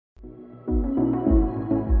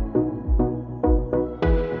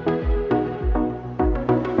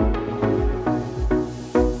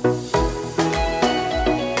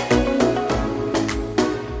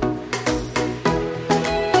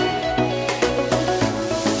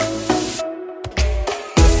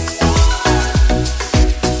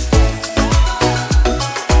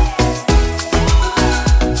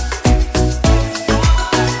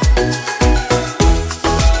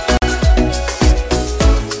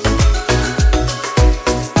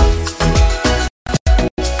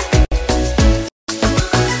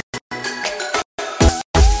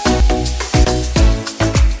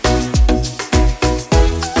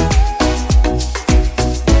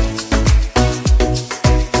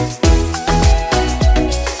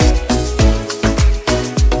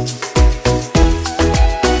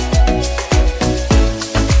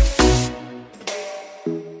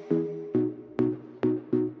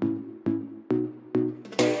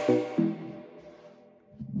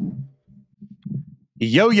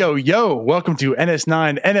Yo, yo, yo. Welcome to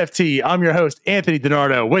NS9NFT. I'm your host, Anthony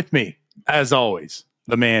DiNardo. With me, as always,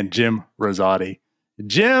 the man, Jim Rosati.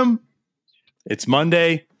 Jim, it's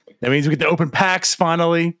Monday. That means we get to open packs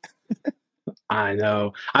finally. I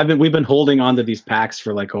know. We've been holding on to these packs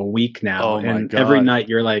for like a week now. Oh my and God. Every night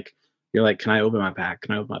you're like, can I open my pack?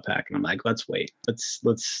 Can I open my pack? And I'm like, let's wait. Let's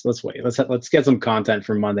wait. Let's get some content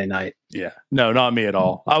for Monday night. Yeah. No, not me at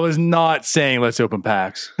all. I was not saying let's open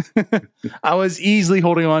packs. I was easily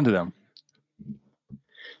holding on to them.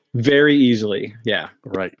 Very easily. Yeah.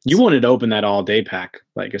 Right. You wanted to open that all day pack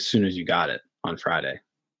like as soon as you got it on Friday.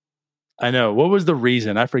 I know. What was the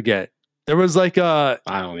reason? I forget. There was like I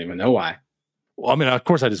don't even know why. Well, I mean, of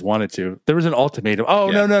course I just wanted to. There was an ultimatum.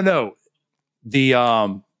 Oh, yeah. No.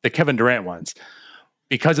 The Kevin Durant ones.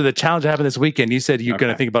 Because of the challenge that happened this weekend, you said you're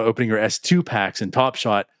going to think about opening your S2 packs and Top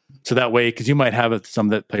Shot. So that way, because you might have some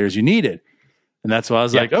of the players you needed. And that's why I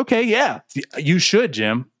was like, okay, yeah, you should,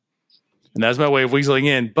 Jim. And that's my way of weaseling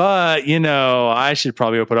in. But, I should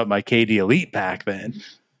probably open up my KD Elite pack then.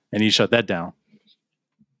 And you shut that down.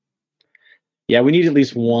 Yeah, we need at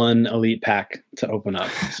least one Elite pack to open up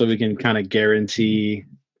so we can kind of guarantee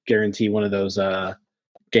one of those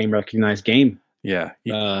game recognized game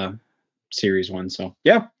series ones. So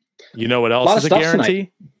yeah. You know what else is a guarantee?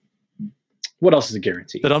 Tonight. What else is a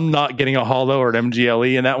guarantee? That I'm not getting a holo or an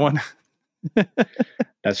MGLE in that one.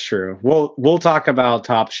 That's true. We'll talk about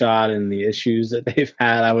Top Shot and the issues that they've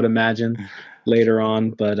had, I would imagine, later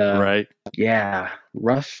on. But right. Yeah.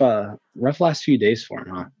 Rough last few days for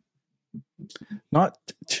him, huh? Not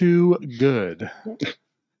too good.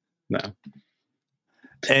 No.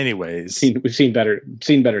 Anyways, we've seen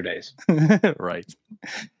better days. Right.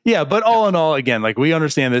 Yeah, but all in all, again, like we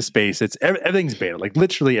understand this space. It's everything's beta. Like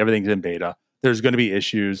literally everything's in beta. There's going to be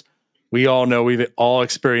issues. We all know we've all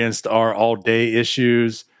experienced our all day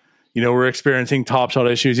issues. We're experiencing Top Shot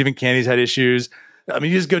issues. Even Candy's had issues. I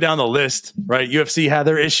mean, you just go down the list, right? UFC had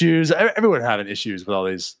their issues. Everyone having issues with all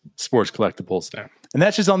these sports collectibles. Yeah. And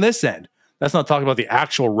that's just on this end. That's not talking about the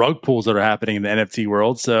actual rug pulls that are happening in the NFT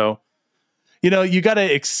world. So, you got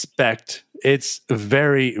to expect it's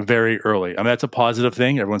very, very early. I mean, that's a positive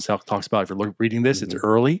thing. Everyone talks about if you're reading this, it's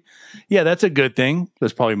early. Yeah, that's a good thing.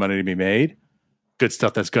 There's probably money to be made. Good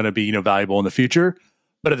stuff that's going to be, valuable in the future.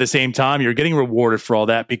 But at the same time, you're getting rewarded for all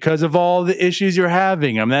that because of all the issues you're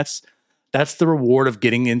having. I mean, that's the reward of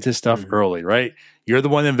getting into stuff early, right? You're the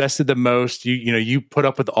one that invested the most. You put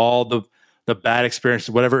up with all the bad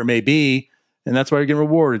experiences, whatever it may be, and that's why you're getting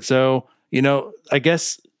rewarded. So, I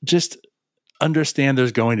guess just understand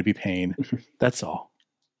there's going to be pain. That's all.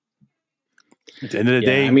 At the end of the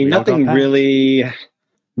day, I mean, nothing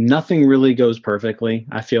really goes perfectly,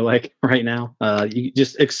 I feel like right now. You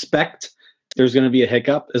just expect there's going to be a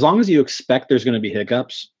hiccup. As long as you expect there's going to be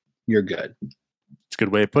hiccups, you're good. It's a good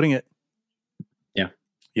way of putting it. Yeah.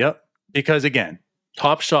 Yep. Because again,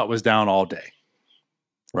 Top Shot was down all day.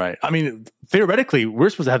 Right. I mean, theoretically,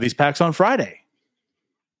 we're supposed to have these packs on Friday.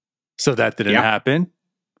 So that didn't happen.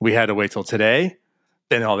 We had to wait till today.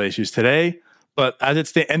 Then all the issues today. But as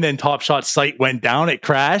it's and then Top Shot site went down, it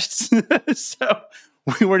crashed. So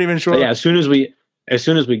we weren't even sure. But yeah, as soon as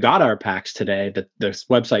we got our packs today, the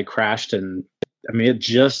website crashed, and I mean, it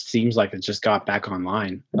just seems like it just got back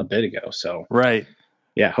online a bit ago. So right.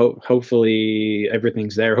 Yeah, hopefully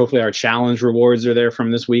everything's there. Hopefully our challenge rewards are there from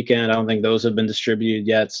this weekend. I don't think those have been distributed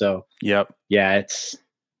yet. So yep. Yeah,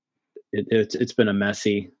 it's been a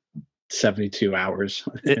messy 72 hours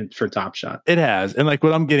for Top Shot. It has. And like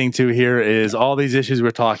what I'm getting to here is all these issues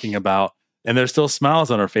we're talking about, and there's still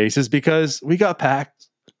smiles on our faces because we got packed.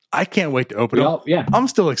 I can't wait to open them. Yeah. I'm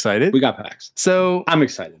still excited. We got packs. So I'm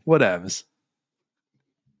excited. Whatevs.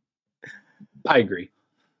 I agree.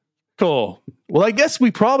 Cool. Well, I guess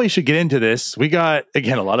we probably should get into this. We got,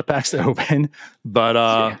 again, a lot of packs to open, but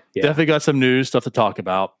definitely got some news stuff to talk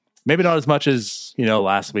about. Maybe not as much as,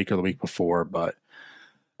 last week or the week before, but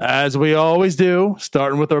as we always do,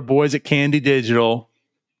 starting with our boys at Candy Digital,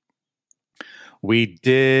 we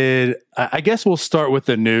did, I guess we'll start with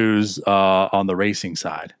the news on the racing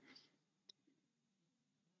side.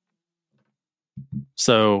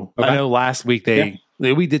 So I know last week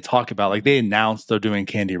we did talk about, they announced they're doing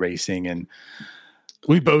Candy Racing, and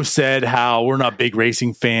we both said how we're not big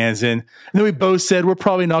racing fans. And then we both said we're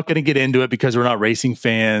probably not going to get into it because we're not racing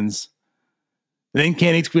fans. And then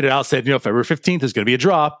Candy tweeted out, said, February 15th is going to be a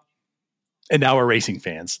drop. And now we're racing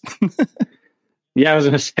fans. Yeah, I was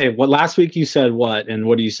going to say, last week you said what, and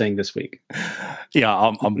what are you saying this week?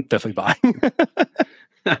 Yeah, I'm definitely buying.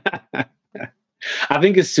 I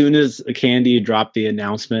think as soon as Candy dropped the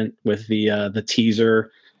announcement with the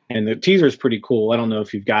teaser and the teaser is pretty cool. I don't know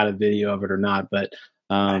if you've got a video of it or not, but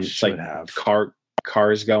it's like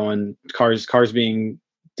cars being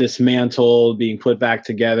dismantled, being put back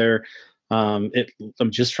together.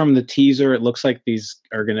 Just from the teaser, it looks like these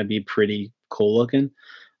are going to be pretty cool looking.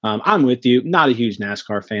 I'm with you. Not a huge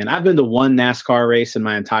NASCAR fan. I've been to one NASCAR race in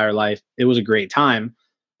my entire life. It was a great time.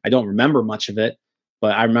 I don't remember much of it,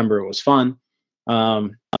 but I remember it was fun.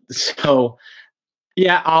 So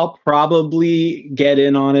yeah, I'll probably get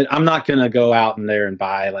in on it. I'm not gonna go out in there and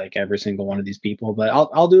buy like every single one of these people, but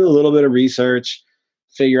I'll do a little bit of research,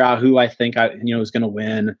 figure out who I think is gonna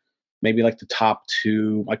win. Maybe like the top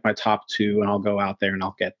two, like my top two, and I'll go out there and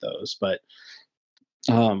I'll get those. But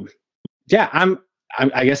yeah,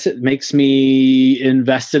 I guess it makes me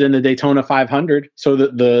invested in the Daytona 500. So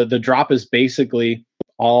the drop is basically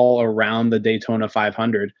all around the Daytona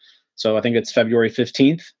 500. So I think it's February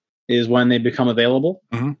 15th is when they become available.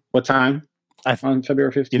 Mm-hmm. What time on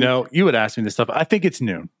February 15th? You would ask me this stuff. I think it's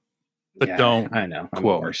noon. But yeah, don't. I know. I'm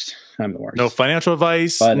quote. The worst. I'm the worst. No financial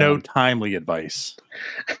advice, but, no timely advice.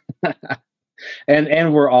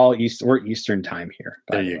 and we're all we're Eastern time here.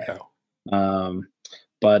 There you go.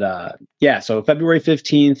 Yeah, so February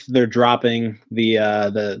 15th, they're dropping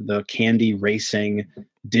the Candy Racing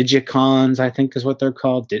Digicons, I think is what they're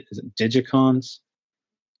called. Is it Digicons?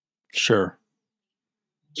 Sure.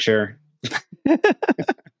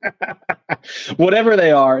 Whatever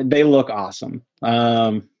they are, they look awesome.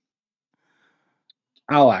 I'll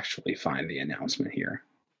actually find the announcement here.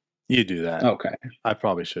 You do that. Okay. I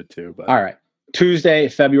probably should too. But all right. Tuesday,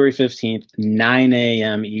 February 15th, 9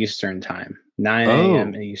 a.m. Eastern time. 9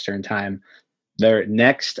 a.m. Eastern time. Their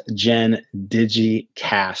next gen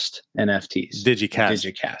Digicast NFTs.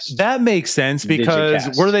 Digicast. That makes sense because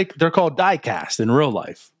they're called diecast in real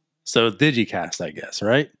life. So Digicast, I guess,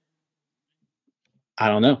 right? I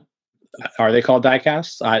don't know. Are they called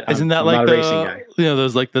diecasts? Isn't that like the racing guy?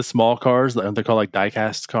 Those like the small cars? Aren't they called like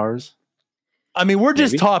diecast cars? I mean, we're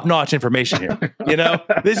just top-notch information here.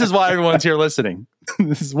 This is why everyone's here listening.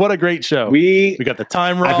 This is what a great show. We got the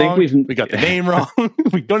time wrong. I think we got the name wrong.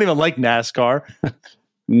 We don't even like NASCAR.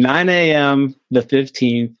 9 a.m. the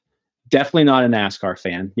 15th. Definitely not a NASCAR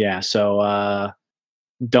fan. Yeah, so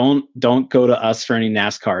don't go to us for any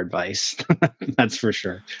NASCAR advice. That's for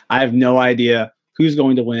sure. I have no idea who's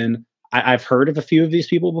going to win. I've heard of a few of these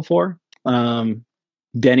people before.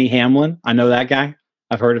 Denny Hamlin. I know that guy.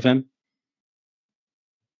 I've heard of him.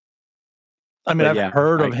 I mean, I've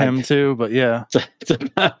heard of him too, but yeah, it's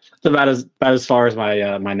about as far as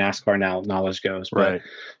my my NASCAR knowledge goes. But, right.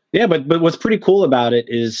 Yeah, but what's pretty cool about it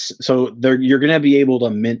is you're going to be able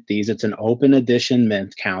to mint these. It's an open edition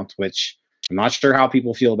mint count, which I'm not sure how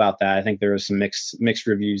people feel about that. I think there are some mixed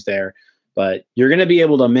reviews there, but you're going to be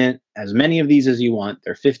able to mint as many of these as you want.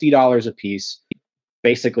 They're $50 a piece,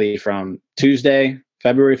 basically from Tuesday,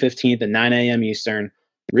 February 15th at 9 a.m. Eastern,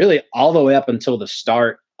 really all the way up until the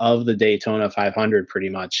start of the Daytona 500 pretty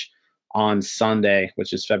much on Sunday,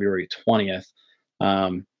 which is February 20th.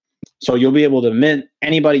 So you'll be able to mint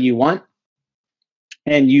anybody you want.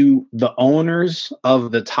 And the owners of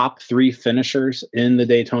the top 3 finishers in the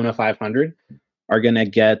Daytona 500 are going to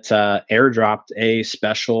get airdropped a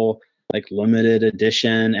special like limited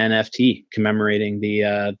edition NFT commemorating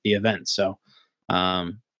the event. So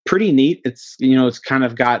pretty neat. It's it's kind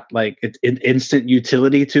of got like it's instant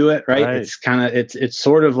utility to it, right? It's kind of it's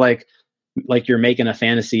sort of like you're making a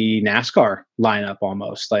fantasy NASCAR lineup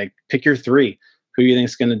almost. Like pick your 3, who you think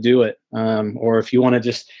is going to do it, or if you want to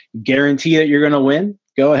just guarantee that you're going to win,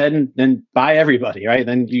 go ahead and then buy everybody, right?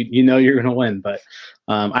 Then you know you're going to win. But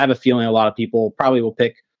I have a feeling a lot of people probably will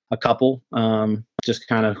pick a couple, just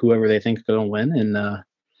kind of whoever they think is going to win, and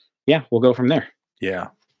yeah, we'll go from there. Yeah.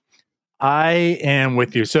 I am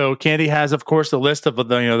with you. So Candy has, of course, the list of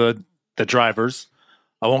the drivers.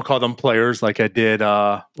 I won't call them players like I did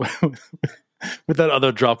with that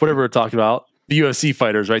other drop, whatever we're talking about. The UFC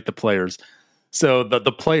fighters, right? The players. So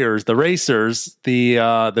the players, the racers,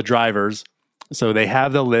 the drivers. So they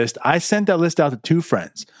have the list. I sent that list out to 2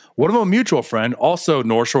 friends. One of them a mutual friend, also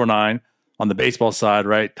North Shore 9 on the baseball side,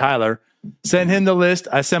 right? Tyler. Sent him the list.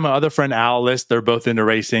 I sent my other friend Al a list. They're both into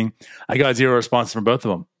racing. I got 0 response from both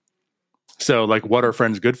of them. So, like, what are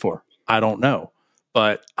friends good for? I don't know.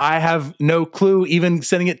 But I have no clue, even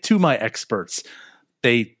sending it to my experts.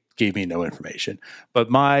 They gave me no information. But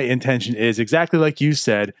my intention is exactly like you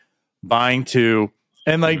said, buying 2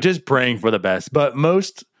 and, like, just praying for the best. But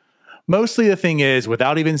mostly the thing is,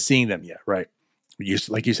 without even seeing them yet, right?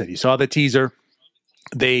 Like you said, you saw the teaser.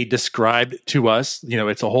 They described to us,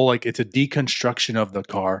 it's a whole, like, it's a deconstruction of the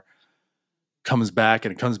car. Comes back,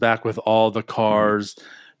 and it comes back with all the cars.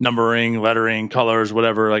 numbering, lettering, colors,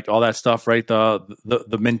 whatever, like all that stuff, right?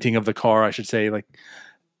 The minting of the car, I should say, like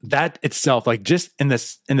that itself, like just in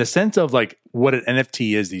the sense of like what an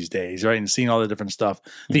NFT is these days, right? And seeing all the different stuff,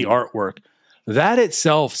 the artwork, that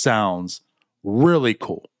itself sounds really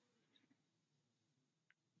cool.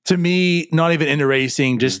 To me, not even into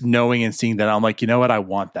racing, just knowing and seeing that, I'm like, you know what? I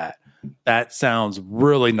want that. That sounds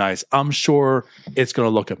really nice. I'm sure it's going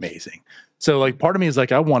to look amazing. So like part of me is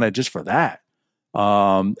like, I want it just for that.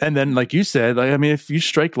 And then like you said, like, I mean, if you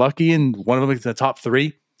strike lucky and one of them is in the top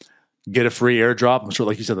 3, get a free airdrop. I'm sure,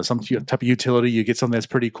 like you said, there's some type of utility. You get something that's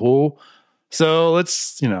pretty cool. So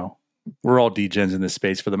let's, we're all degens in this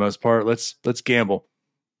space for the most part. Let's gamble.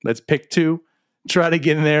 Let's pick 2, try to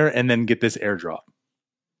get in there, and then get this airdrop.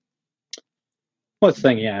 Well, it's the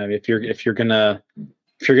thing, yeah. If you're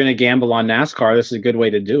gonna gamble on NASCAR, this is a good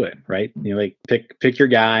way to do it, right? Like pick your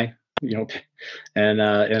guy,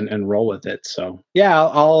 and roll with it. So yeah,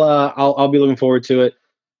 I'll be looking forward to it.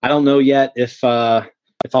 I don't know yet if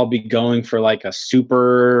I'll be going for like a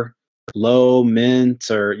super low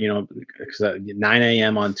mint or 9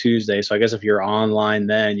 a.m. on Tuesday. So I guess if you're online,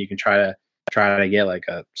 then you can try to get like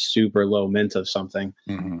a super low mint of something.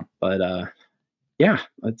 Mm-hmm. But yeah,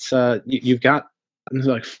 it's you've got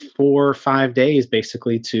like 4 or 5 days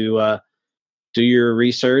basically to do your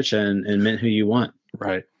research and mint who you want.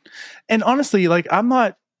 Right. And honestly, like I'm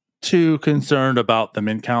not too concerned about the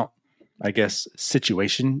mint count, I guess,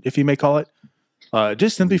 situation, if you may call it.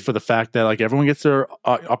 Just simply for the fact that like everyone gets their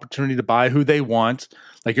opportunity to buy who they want.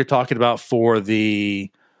 Like you're talking about for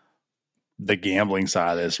the gambling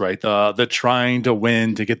side of this, right? The trying to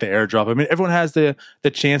win to get the airdrop. I mean, everyone has the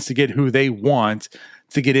chance to get who they want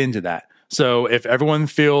to get into that. So if everyone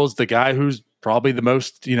feels the guy who's probably the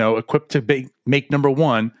most, equipped to make number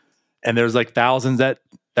 1, and there's like thousands that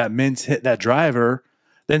mints hit that driver,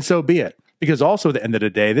 then so be it. Because also at the end of the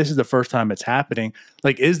day, this is the first time it's happening.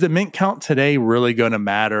 Like, is the mint count today really going to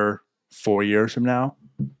matter 4 years from now?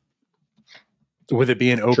 With it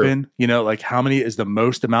being open, True. Like how many is the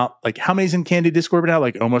most amount? Like how many's in Candy Discord now?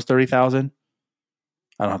 Like almost 30,000.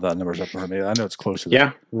 I don't have that numbers up for me. I know it's close to that.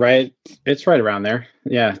 Yeah, right. It's right around there.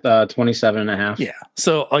 Yeah, 27.5. Yeah.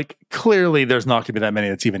 So like clearly there's not going to be that many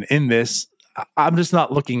that's even in this. I'm just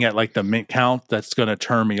not looking at like the mint count that's going to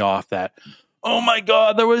turn me off that, oh my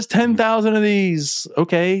God, there was 10,000 of these.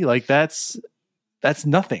 Okay. Like that's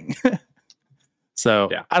nothing. So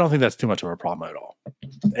yeah. I don't think that's too much of a problem at all.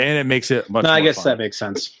 And it makes it much more I guess fun. That makes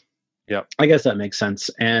sense. Yep. I guess that makes sense.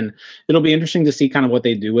 And it'll be interesting to see kind of what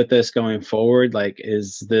they do with this going forward. Like,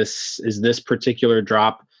 is this particular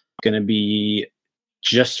drop going to be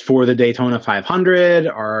just for the Daytona 500,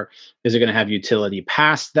 or is it going to have utility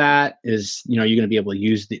past that? Is, you're going to be able to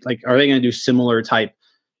use are they going to do similar type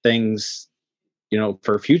things,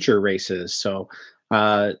 for future races? So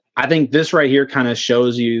I think this right here kind of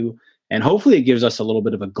shows you, and hopefully it gives us a little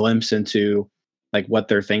bit of a glimpse into like what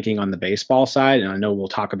they're thinking on the baseball side. And I know we'll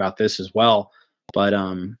talk about this as well, but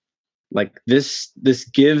like this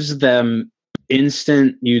gives them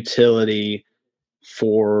instant utility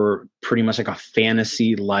for pretty much like a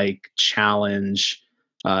fantasy like challenge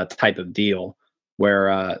type of deal,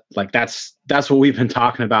 where like that's what we've been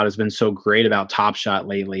talking about has been so great about Top Shot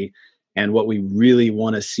lately, and what we really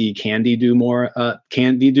want to see Candy do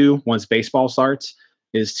once baseball starts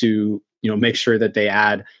is to make sure that they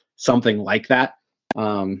add something like that.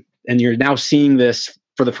 And you're now seeing this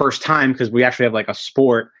for the first time because we actually have like a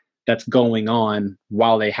sport that's going on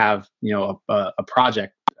while they have a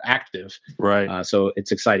project active. Right. So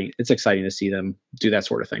it's exciting. It's exciting to see them do that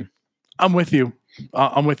sort of thing. I'm with you.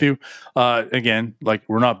 Again, like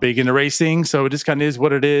we're not big into racing, so it just kind of is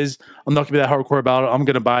what it is. I'm not gonna be that hardcore about it. I'm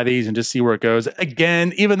gonna buy these and just see where it goes.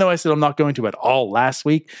 Again, even though I said I'm not going to at all last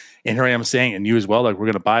week, and here I am saying, and you as well, like we're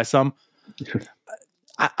gonna buy some.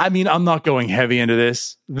 I mean, I'm not going heavy into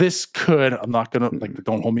this. I'm not gonna like.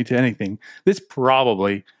 Don't hold me to anything. This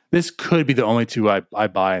could be the only 2 I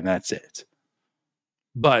buy, and that's it.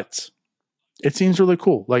 But it seems really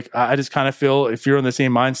cool. Like I just kind of feel if you're in the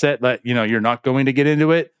same mindset that you're not going to get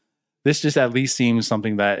into it, this just at least seems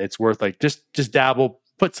something that it's worth. Like just dabble,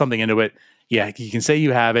 put something into it. Yeah, you can say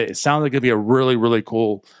you have it. It sounds like it'd be a really really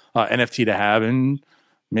cool NFT to have, and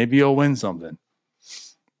maybe you'll win something.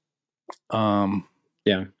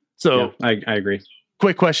 Yeah. So I agree.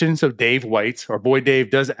 Quick question. So Dave White, our boy Dave,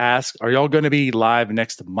 does ask, are y'all going to be live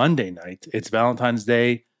next Monday night? It's Valentine's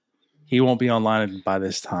Day. He won't be online by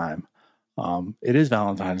this time. It is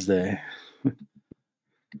Valentine's Day.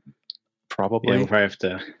 Probably. Yeah, we'll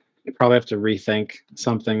probably have to rethink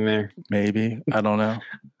something there. Maybe. I don't know.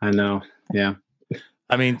 I know. Yeah.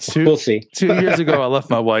 I mean, we'll see. 2 years ago, I left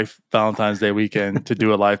my wife Valentine's Day weekend to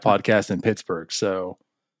do a live podcast in Pittsburgh. So,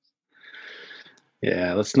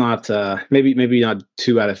 yeah, let's not. Maybe not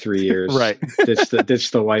 2 out of 3 years. Right.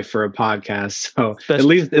 ditch the wife for a podcast. So at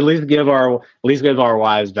least give our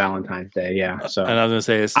wives Valentine's Day. Yeah. So and I was gonna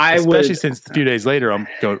say, especially since a few days later,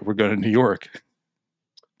 we're going to New York.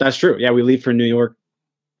 That's true. Yeah, we leave for New York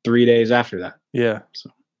 3 days after that. Yeah.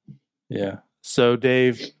 So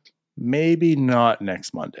Dave, maybe not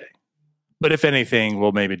next Monday, but if anything,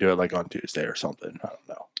 we'll maybe do it like on Tuesday or something. I don't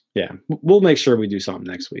know. Yeah, we'll make sure we do something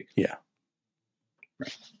next week. Yeah.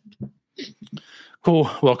 Right. Cool.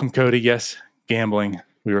 Welcome, Cody. Yes, gambling.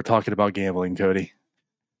 We were talking about gambling, Cody.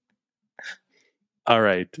 All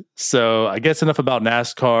right. So I guess enough about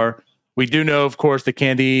NASCAR. We do know, of course,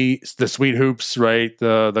 the sweet hoops, right?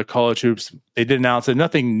 The college hoops. They did announce it.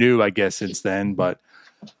 Nothing new, I guess, since then. But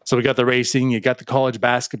so we got the racing. You got the college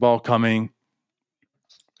basketball coming.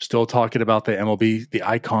 Still talking about the MLB, the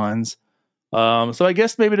icons. So I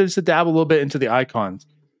guess maybe to just dabble a little bit into the icons.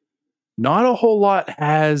 Not a whole lot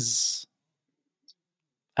has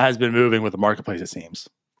been moving with the marketplace, it seems.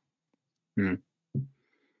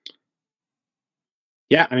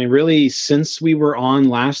 Yeah, I mean, really, since we were on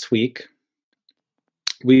last week,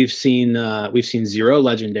 we've seen 0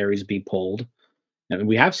 legendaries be pulled, and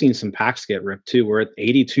we have seen some packs get ripped too. We're at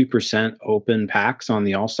 82% open packs on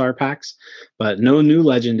the All-Star packs, but no new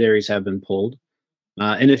legendaries have been pulled.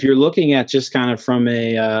 And if you're looking at just kind of from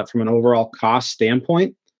an overall cost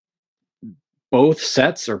standpoint, both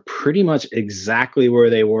sets are pretty much exactly where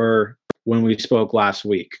they were when we spoke last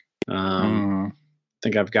week. I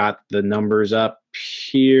think I've got the numbers up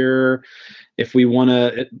here. If we want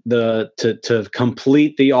to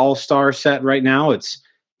complete the All-Star set right now, it's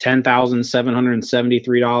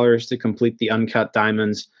 $10,773 to complete the uncut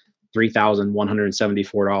diamonds,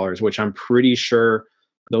 $3,174, which I'm pretty sure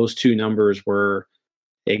those two numbers were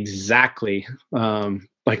exactly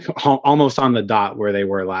like almost on the dot where they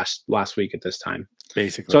were last week at this time.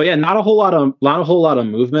 Basically. So yeah, not a whole lot of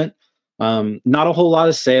movement. Not a whole lot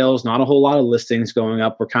of sales, not a whole lot of listings going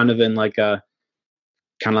up. We're kind of in like a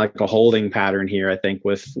holding pattern here, I think,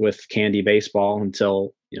 with Candy Baseball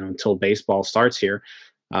until baseball starts here.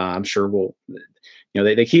 I'm sure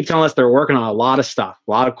they keep telling us they're working on a lot of stuff,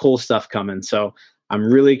 a lot of cool stuff coming. So I'm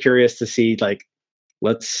really curious to see, like,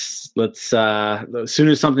 let's as soon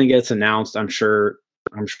as something gets announced, I'm sure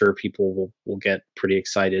people will get pretty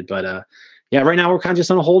excited. But yeah, right now we're kind of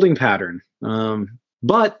just on a holding pattern.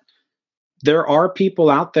 But there are people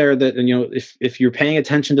out there that, if you're paying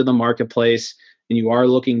attention to the marketplace and you are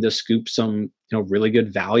looking to scoop some, really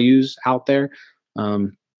good values out there, I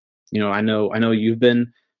know you've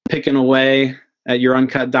been picking away at your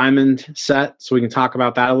uncut diamond set, so we can talk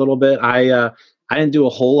about that a little bit. I didn't do a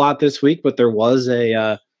whole lot this week, but there was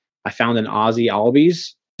I found an Ozzy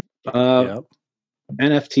Albies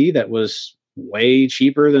NFT that was way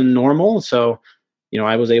cheaper than normal. So,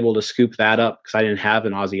 I was able to scoop that up because I didn't have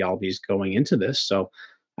an Ozzy Albies going into this. So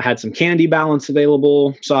I had some candy balance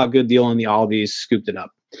available, saw a good deal on the Albies, scooped it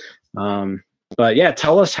up. But yeah,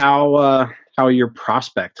 tell us how your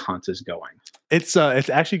prospect hunt is going. It's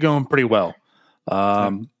actually going pretty well.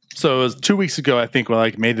 So it was 2 weeks ago, I think, when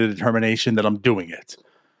I made the determination that I'm doing it.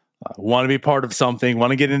 Want to be part of something,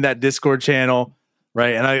 want to get in that Discord channel,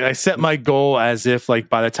 right? And I set my goal as if, like,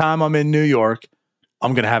 by the time I'm in New York,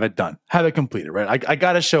 I'm going to have it done, have it completed, right? I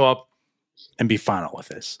got to show up and be final with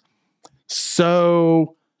this.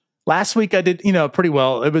 So last week I did, pretty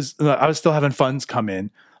well. I was still having funds come in.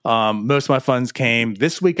 Most of my funds came.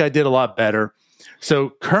 This week I did a lot better. So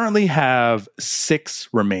currently have 6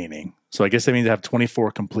 remaining. So I guess that means I have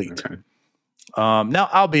 24 complete. Okay. Now,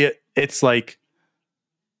 albeit it's like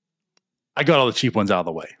I got all the cheap ones out of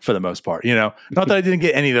the way for the most part. Not that I didn't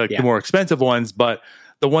get any of the more expensive ones, but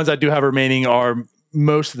the ones I do have remaining are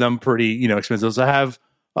most of them pretty, expensive. So I have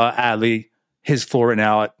Adley, his floor right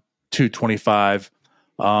now at $225.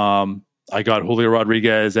 I got Julio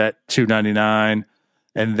Rodriguez at $299,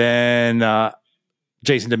 and then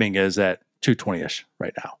Jason Dominguez at $220-ish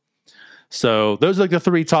right now. So those are like the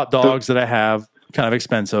 3 top dogs that I have, kind of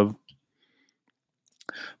expensive.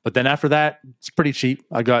 But then after that, it's pretty cheap.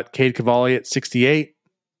 I got Cade Cavalli at $68,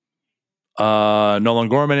 Nolan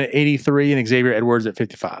Gorman at $83, and Xavier Edwards at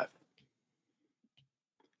 $55.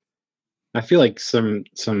 I feel like some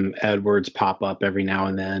Edwards pop up every now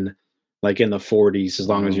and then, like in the 40s, as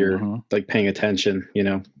long as you're like paying attention,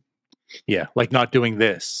 Yeah, like not doing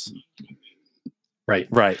this. Right.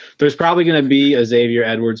 There's probably going to be a Xavier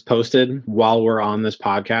Edwards posted while we're on this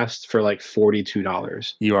podcast for like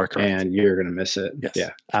 $42. You are correct. And you're going to miss it. Yes,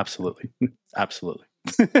 yeah, absolutely. Absolutely.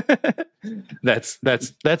 That's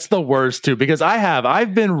the worst too, because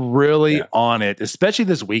I've been really on it, especially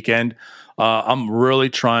this weekend. I'm really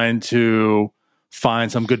trying to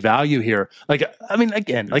find some good value here. Like, I mean,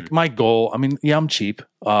 again, like my goal, I mean, yeah, I'm cheap.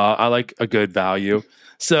 I like a good value.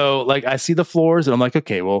 So like I see the floors and I'm like,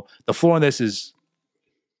 okay, well, the floor on this is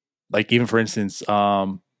like, even for instance,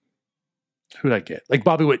 who did I get? Like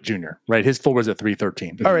Bobby Witt Jr., right? His floor was at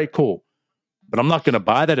 313. All right, cool. But I'm not going to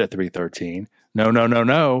buy that at 313.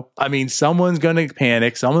 No. I mean, someone's going to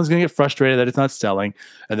panic. Someone's going to get frustrated that it's not selling,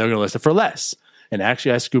 and they're going to list it for less. And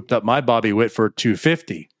actually, I scooped up my Bobby Witt for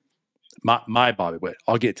 250. My Bobby Witt.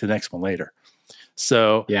 I'll get to the next one later.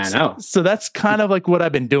 So yeah, I know. So that's kind of like what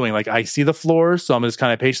I've been doing. Like I see the floor, so I'm just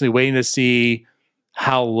kind of patiently waiting to see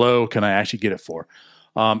how low can I actually get it for.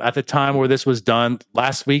 At the time where this was done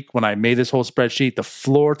last week, when I made this whole spreadsheet, the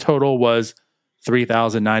floor total was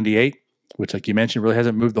 3,098. Which, like you mentioned, really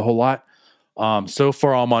hasn't moved a whole lot. So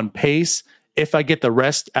far, I'm on pace. If I get the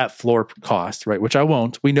rest at floor cost, right, which I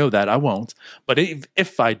won't. We know that I won't. But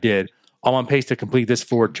if I did, I'm on pace to complete this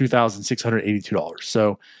for $2,682.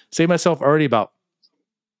 So save myself already about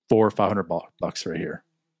 $400 or $500 right here.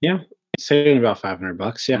 Yeah, saving about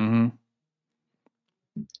 $500. Yeah. Mm-hmm.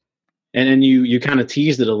 And then you kind of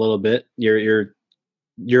teased it a little bit. You're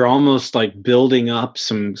almost like building up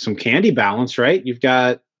some candy balance, right? You've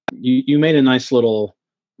got. You made a nice little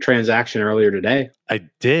transaction earlier today. I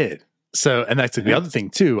did. So, and that's the other thing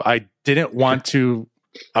too. I didn't want to.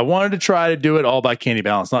 I wanted to try to do it all by candy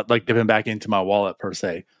balance, not like dipping back into my wallet per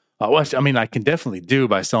se. Which, I mean, I can definitely do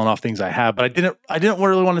by selling off things I have, but I didn't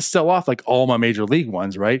really want to sell off like all my major league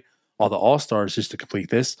ones, right? All the all stars just to complete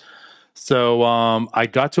this. So, I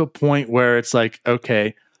got to a point where it's like,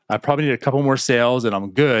 okay, I probably need a couple more sales and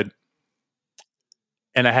I'm good.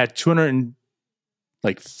 And I had $230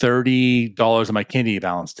 on my candy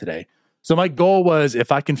balance today. So my goal was,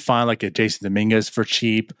 if I can find like a Jason Dominguez for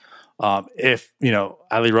cheap, if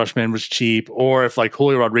Ali Rushman was cheap, or if like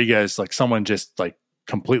Julio Rodriguez, like someone just like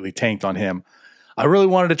completely tanked on him, I really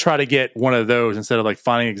wanted to try to get one of those instead of like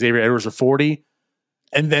finding Xavier Edwards for 40,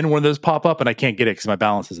 and then one of those pop up and I can't get it because my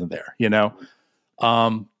balance isn't there,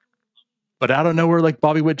 But I don't know where like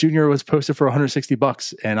Bobby Witt Jr. was posted for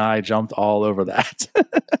 $160, and I jumped all over that.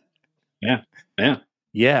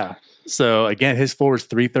 Yeah. So again, his floor is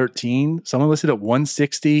 313. Someone listed at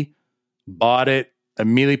 160, bought it,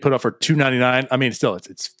 immediately put up for 299. I mean, still,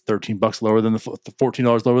 it's $13 lower than the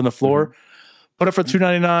 $14 lower than the floor. Mm-hmm. Put up for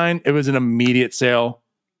 299. It was an immediate sale.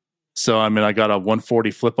 So I mean, I got a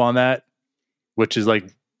 140 flip on that, which is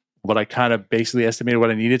like what I kind of basically estimated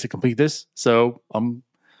what I needed to complete this. So I'm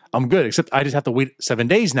good. Except I just have to wait 7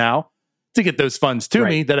 days now to get those funds to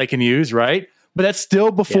me that I can use. Right, but that's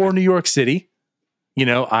still before New York City.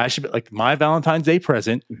 I should be like, my Valentine's Day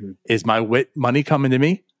present is my Witt money coming to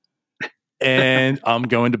me, and I'm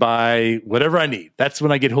going to buy whatever I need. That's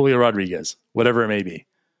when I get Julio Rodriguez, whatever it may be.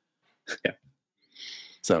 Yeah.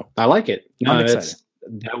 So I like it. No, I'm excited.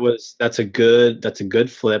 That's a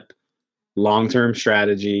good flip, long-term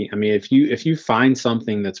strategy. I mean, if you find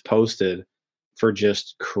something that's posted for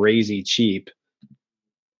just crazy cheap,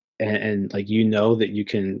 and like that you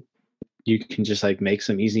can just like make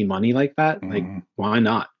some easy money like that. Like, why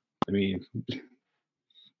not? I mean,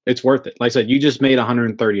 it's worth it. Like I said, you just made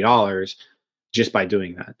 $130 just by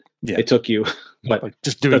doing that. Yeah. It took you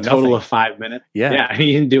just doing a total of 5 minutes. Yeah.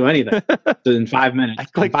 You didn't do anything. So in 5 minutes,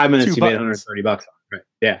 you made $130. Right.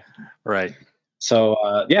 Yeah. Right. So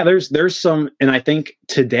there's some, and I think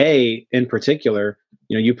today in particular,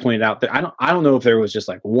 you pointed out that I don't know if there was just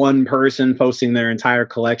like one person posting their entire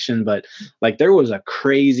collection, but like there was a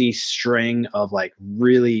crazy string of like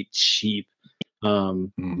really cheap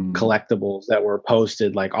collectibles that were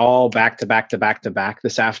posted like all back to back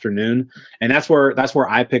this afternoon. And that's where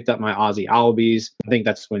I picked up my Ozzy Albies. I think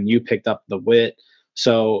that's when you picked up the Witt.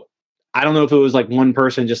 So I don't know if it was like one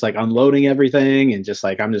person just like unloading everything and just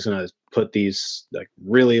like, I'm just going to put these like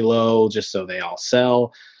really low just so they all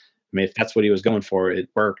sell. I mean, if that's what he was going for, it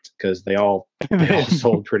worked because they all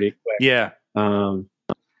sold pretty quick. Yeah.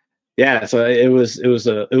 So it was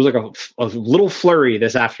like a little flurry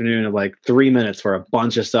this afternoon of like 3 minutes where a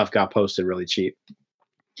bunch of stuff got posted really cheap.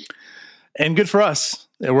 And good for us.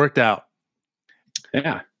 It worked out.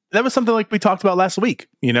 Yeah. That was something like we talked about last week,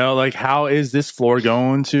 like how is this floor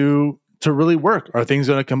going to really work? Are things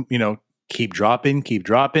going to come, keep dropping?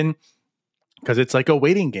 Because it's like a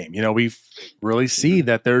waiting game. We really see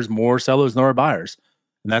that there's more sellers than there are buyers.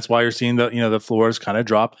 And that's why you're seeing the floors kind of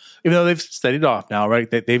drop, even though they've steadied off now, right?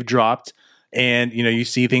 They've dropped, and you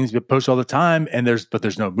see things get posted all the time, and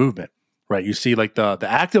there's no movement, right? You see like the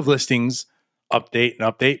active listings update and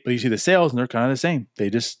update, but you see the sales and they're kind of the same. They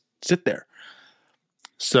just sit there.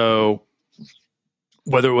 So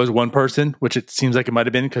whether it was one person, which it seems like it might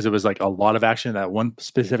have been because it was like a lot of action at that one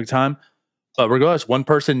specific time, but regardless, one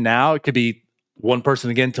person now, it could be one person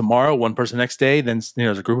again tomorrow, one person next day, then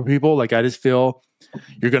there's a group of people. Like I just feel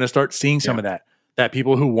you're going to start seeing some of that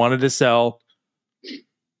people who wanted to sell,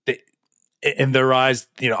 in their eyes,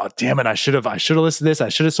 oh, damn it, I should have listed this. I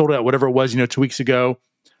should have sold it at whatever it was, 2 weeks ago.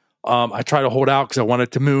 I tried to hold out because I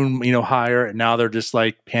wanted to moon, higher, and now they're just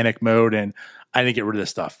like panic mode, and I didn't get rid of this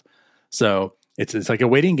stuff. So it's like a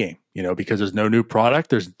waiting game, because there's no new product.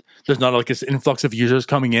 There's not like this influx of users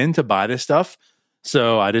coming in to buy this stuff.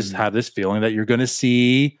 So I just have this feeling that you're going to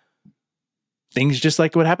see things just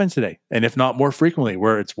like what happens today, and if not more frequently,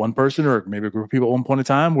 where it's one person or maybe a group of people at one point in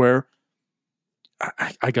time where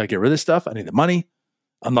I got to get rid of this stuff. I need the money.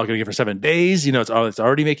 I'm not going to get it for 7 days. It's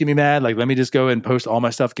already making me mad. Like, let me just go and post all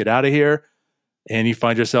my stuff, get out of here. And you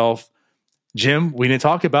find yourself, Jim, we didn't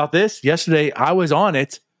talk about this yesterday. I was on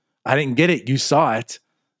it. I didn't get it. You saw it.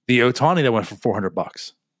 The Otani that went for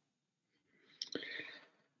 $400.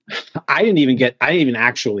 I didn't even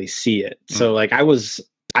actually see it. So like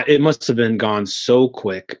it must have been gone so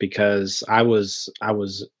quick because I was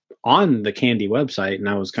on the Candy website and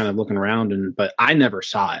I was kind of looking around but I never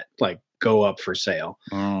saw it like go up for sale.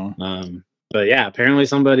 But yeah, apparently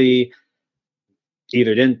somebody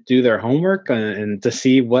either didn't do their homework and to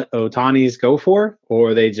see what Otanis go for,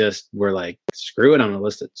 or they just were like, screw it, I'm gonna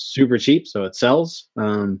list it super cheap so it sells.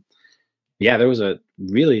 Yeah, there was a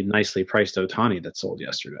really nicely priced Otani that sold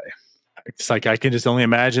yesterday. It's like I can just only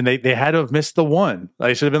imagine they had to have missed the one.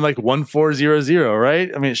 Like it should have been like 1400,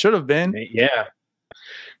 right? I mean, it should have been. Yeah.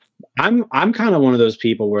 I'm kind of one of those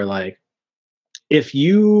people where like, if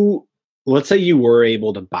let's say you were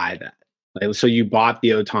able to buy that, like, so you bought the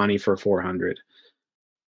Otani for 400.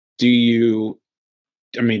 Do you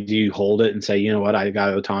hold it and say, you know what, I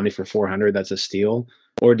got Otani for 400, that's a steal?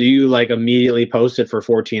 Or do you like immediately post it for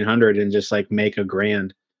 1400 and just like make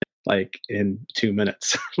 $1,000 like in 2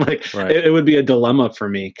 minutes? Like right. it would be a dilemma for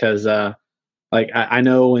me because like I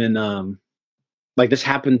know when like this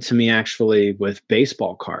happened to me actually with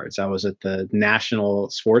baseball cards. I was at the National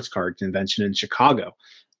Sports Card Convention in Chicago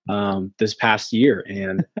this past year,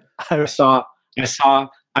 and I saw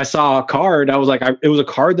a card. I was like, it was a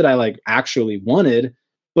card that I like actually wanted,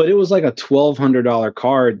 but it was like a $1,200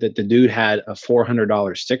 card that the dude had a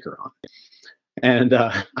 $400 sticker on. And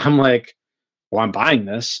I'm like, well, I'm buying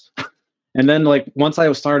this. And then like once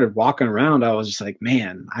I started walking around, I was just like,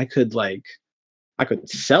 man, I could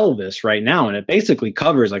sell this right now. And it basically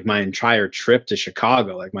covers like my entire trip to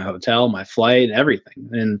Chicago, like my hotel, my flight, everything.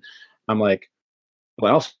 And I'm like,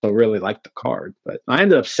 well, I also really like the card, but I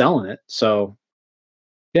ended up selling it. So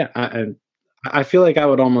yeah, I feel like I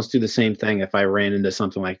would almost do the same thing if I ran into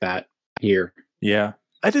something like that here. Yeah.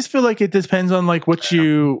 I just feel like it depends on like what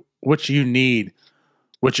you need,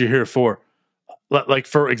 what you're here for. Like,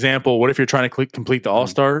 for example, what if you're trying to complete the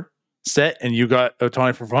All-Star set and you got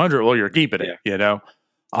Otani for 400? Well, you're keeping it,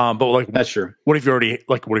 but like, that's true. What if you're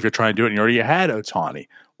trying to do it and you already had Otani?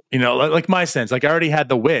 Like my sense, like I already had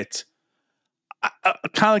the wit. Kind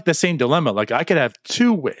of like the same dilemma. Like I could have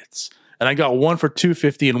two wits and I got one for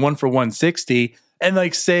 250 and one for 160. And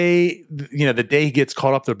like, say, the day he gets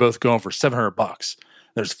caught up, they're both going for $700.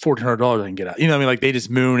 There's $1,400 I can get out. Like they just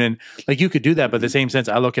moon, and like you could do that. But in the same sense,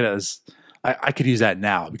 I look at it as I could use that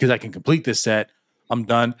now because I can complete this set. I'm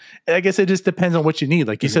done. And I guess it just depends on what you need.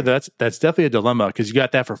 Like you said, that's definitely a dilemma because you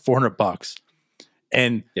got that for $400,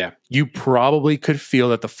 and you probably could feel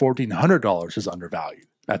that the $1,400 is undervalued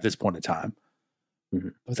at this point in time.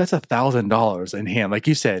 But that's $1,000 in hand. Like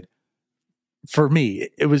you said, for me,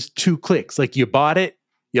 it was 2 clicks. Like you bought it,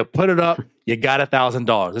 you put it up, you got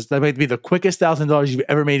 $1,000. That might be the quickest $1,000 you've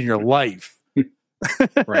ever made in your life.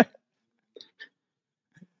 Right.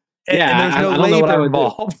 And there's no labor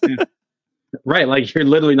involved. Right. Like you're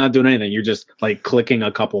literally not doing anything. You're just like clicking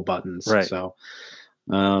a couple buttons. Right. So,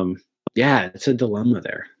 yeah, it's a dilemma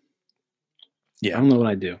there. Yeah. I don't know what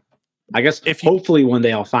I do. I guess hopefully one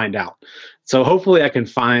day I'll find out. So hopefully I can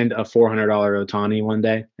find a $400 Otani one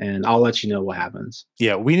day, and I'll let you know what happens.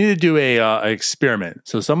 Yeah, we need to do a experiment.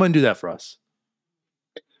 So someone do that for us.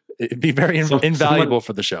 It'd be very invaluable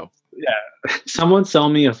for the show. Yeah, someone sell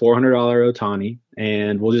me a $400 Otani,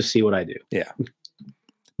 and we'll just see what I do. Yeah,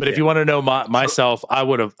 but if you want to know myself, I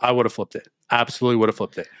would have flipped it. Absolutely would have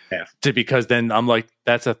flipped it. Yeah, because then I'm like,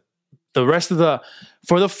 the rest of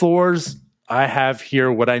for the floors I have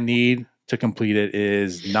here. What I need to complete it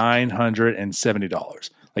is $970.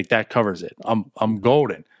 Like that covers it. I'm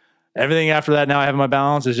golden. Everything after that now I have in my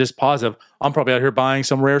balance is just positive. I'm probably out here buying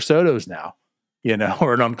some rare Sotos now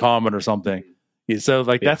or an uncommon or something. Yeah, so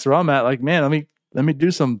like that's where I'm at. Like, man, let me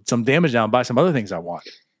do some damage now and buy some other things I want.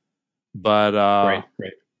 But right.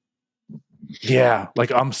 Yeah,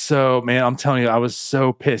 like I'm telling you, I was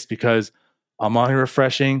so pissed because I'm on here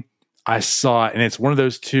refreshing. I saw it, and it's one of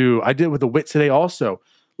those two. I did it with the wit today also.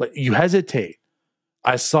 Like you hesitate.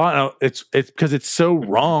 I saw it. It's because it's so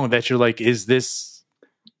wrong that you're like, is this?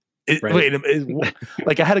 Wait,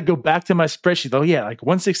 like I had to go back to my spreadsheet. Oh yeah, like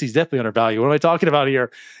 160 is definitely undervalued. What am I talking about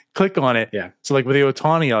here? Click on it. Yeah. So like with the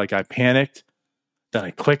Otani, like I panicked, then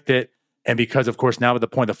I clicked it, and because of course now at the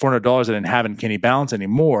point the $400 I didn't have in Kenny balance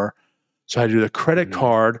anymore. So I had to do the credit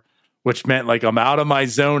card, which meant like I'm out of my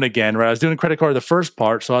zone again, right? I was doing credit card the first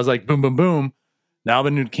part. So I was like, boom, boom, boom. Now I'm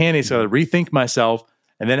in new candy. So I had to rethink myself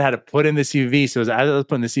and then I had to put in the CVV. So as I was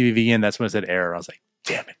putting the CVV in, that's when it said error. I was like,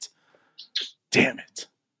 damn it.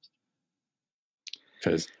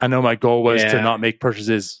 Because I know my goal was to not make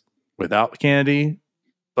purchases without candy,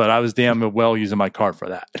 but I was damn well using my card for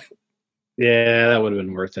that. Yeah, that would have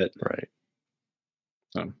been worth it. Right.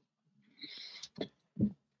 So.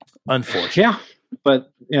 Unfortunate. Yeah,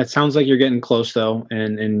 but it sounds like you're getting close though,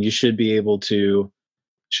 and you should be able to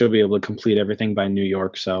complete everything by New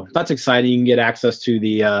York. So that's exciting. You can get access to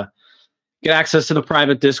the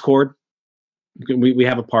private Discord. We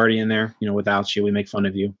have a party in there. Without you, we make fun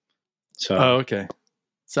of you. So okay,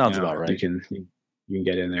 sounds about right. You can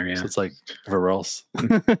get in there. Yeah, so it's like everywhere else.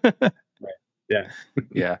 Right. Yeah.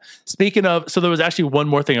 Yeah. Speaking of, so there was actually one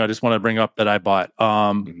more thing I just want to bring up that I bought.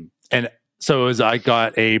 And so I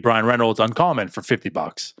got a Brian Reynolds uncommon for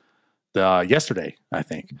 $50 yesterday, I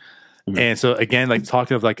think. And so again, like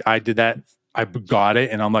talking of like I did that, I got it,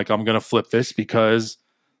 and I'm like, I'm gonna flip this because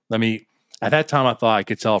at that time I thought I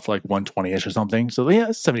could sell it for like 120-ish or something. So yeah,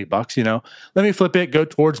 it's $70, Let me flip it, go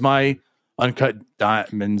towards my uncut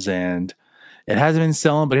diamonds, and it hasn't been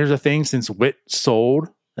selling. But here's the thing: since Wit sold,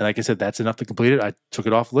 and like I said, that's enough to complete it, I took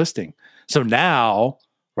it off listing. So now.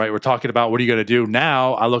 Right, we're talking about what are you going to do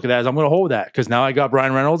now? I look at that as I'm going to hold that because now I got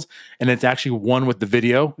Brian Reynolds, and it's actually one with the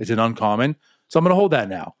video. It's an uncommon, so I'm going to hold that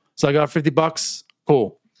now. So I got $50.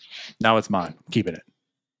 Cool. Now it's mine. I'm keeping it.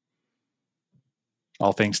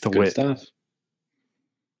 All thanks to Wit. Stuff.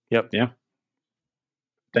 Yep. Yeah.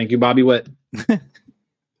 Thank you, Bobby Witt.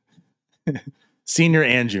 Senior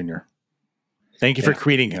and junior. Thank you for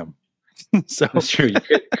creating him. So that's true.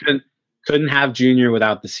 You couldn't have junior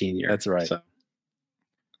without the senior. That's right. So.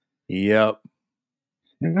 Yep.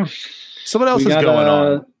 Yeah. So what else is going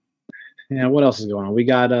on? Yeah, what else is going on? We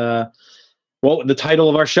got the title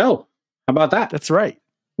of our show. How about that? That's right.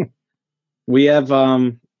 We have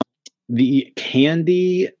the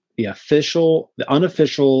Candy, the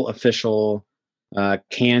unofficial official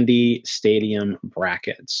Candy Stadium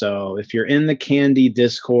bracket. So if you're in the Candy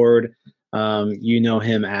Discord, you know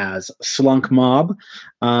him as Slunk Mob.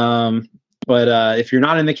 But if you're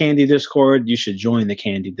not in the Candy Discord, you should join the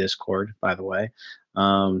Candy Discord, by the way.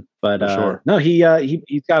 Sure. No,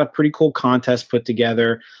 he's got a pretty cool contest put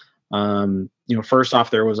together. First off,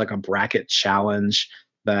 there was like a bracket challenge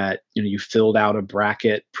that you filled out a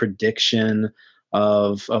bracket prediction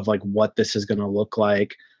of like what this is going to look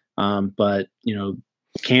like. But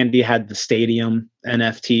Candy had the stadium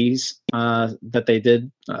NFTs that they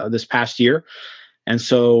did this past year, and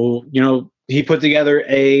so he put together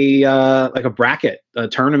a bracket, a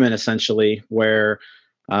tournament essentially, where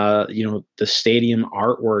the stadium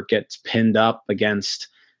artwork gets pinned up against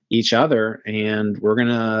each other, and we're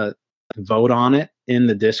gonna vote on it in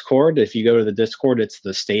the Discord. If you go to the Discord, it's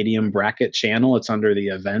the Stadium Bracket channel. It's under the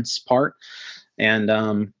events part, and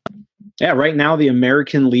right now the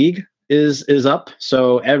American League is up.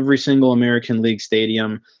 So every single American League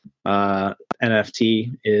stadium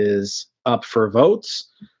NFT is up for votes.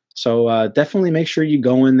 So definitely make sure you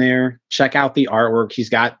go in there, check out the artwork.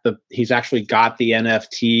 He's actually got the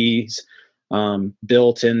NFTs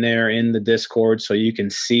built in there in the Discord, so you can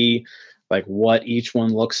see like what each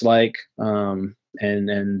one looks like. This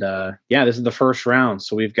is the first round.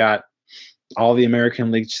 So we've got all the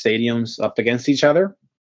American League stadiums up against each other,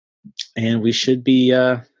 and we should be.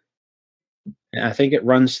 I think it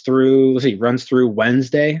runs through. Runs through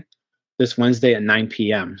Wednesday. This Wednesday at 9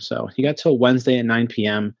 p.m. So you got till Wednesday at 9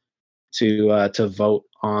 p.m. to vote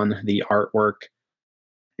on the artwork.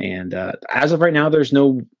 And as of right now, there's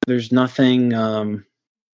nothing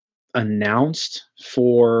announced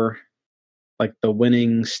for like the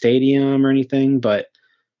winning stadium or anything. But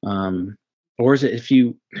or is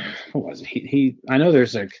it what was it? I know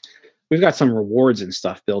there's we've got some rewards and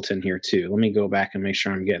stuff built in here too. Let me go back and make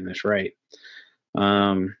sure I'm getting this right.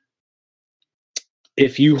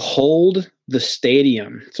 If you hold the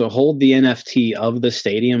stadium, so hold the NFT of the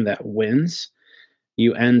stadium that wins,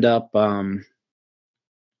 you end up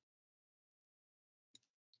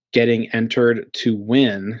getting entered to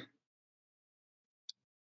win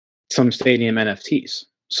some stadium NFTs.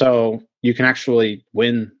 So you can actually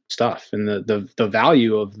win stuff, and the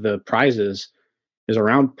value of the prizes is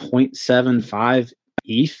around 0.75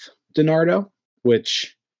 ETH, Donardo,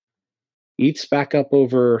 which eats back up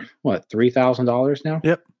over what, $3,000 now.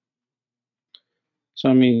 Yep. So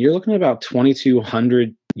I mean, you're looking at about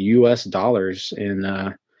 $2,200 US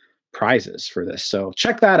in prizes for this. So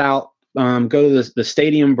check that out. Go to the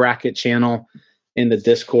Stadium Bracket channel in the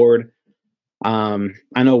Discord. I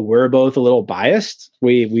know we're both a little biased.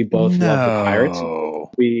 We both love the Pirates.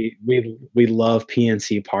 We love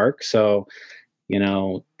PNC Park. So, you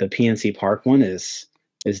know, the PNC Park one is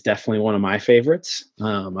definitely one of my favorites.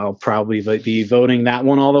 I'll probably be voting that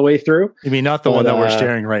one all the way through. You mean not the one that we're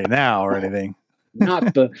sharing right now or anything?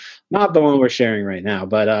 not the one we're sharing right now,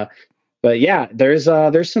 but yeah, there's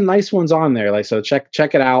some nice ones on there. Like, so check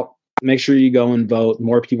it out. Make sure you go and vote. The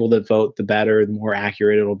more people that vote, the better, the more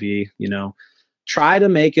accurate it'll be. You know, try to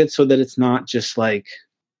make it so that it's not just like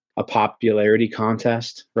a popularity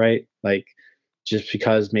contest, right? Like, just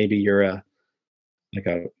because maybe you're a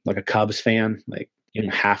Cubs fan, like, you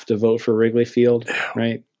don't have to vote for Wrigley Field,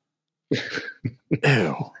 right?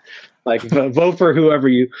 Ew. Like, vote for whoever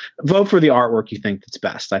you vote for the artwork you think that's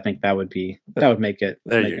best. I think that would make it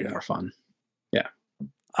more fun. Yeah.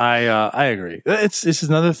 I agree. This is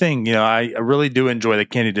another thing. You know, I really do enjoy the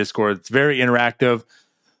Candy Discord. It's very interactive.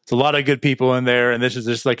 It's a lot of good people in there, and this is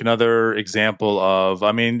just like another example of.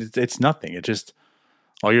 I mean, it's nothing. It's just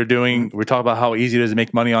all you're doing. We talk about how easy it is to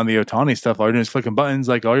make money on the Ohtani stuff. All you're doing is clicking buttons.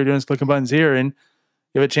 Like, all you're doing is clicking buttons here, and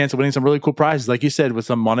you have a chance of winning some really cool prizes, like you said, with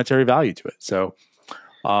some monetary value to it. So,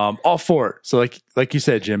 all for it. So, like you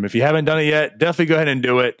said, Jim, if you haven't done it yet, definitely go ahead and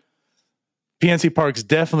do it. PNC Park's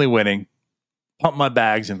definitely winning. Pump my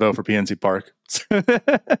bags and vote for PNC Park.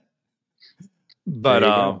 But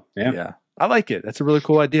yeah, I like it. That's a really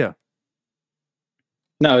cool idea.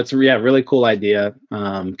 No, it's really cool idea.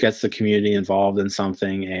 Gets the community involved in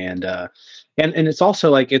something, and it's also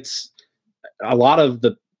like, it's a lot of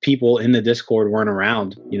the people in the Discord weren't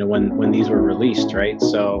around, you know, when these were released, right?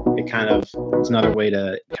 So it's another way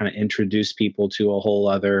to kind of introduce people to a whole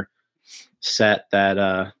other set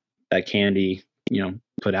that Candy, you know,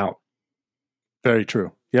 put out. Very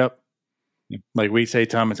true. Yep. Like we say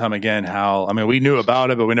time and time again, we knew about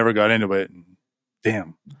it, but we never got into it.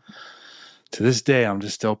 Damn. To this day, I'm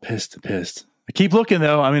just still pissed. I keep looking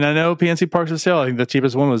though. I mean, I know PNC Park's for sale. I think the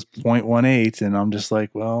cheapest one was 0.18, and I'm just like,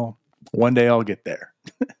 well, one day I'll get there.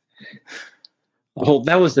 Well,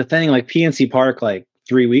 that was the thing. Like, PNC Park, like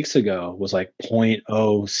 3 weeks ago, was like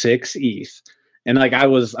 0.06 ETH, and like I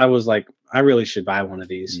was like, I really should buy one of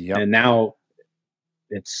these. Yep. And now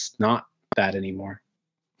it's not that anymore.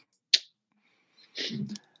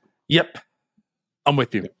 Yep, I'm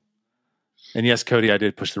with you. And yes, Cody, I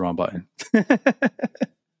did push the wrong button. Did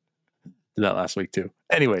that last week too.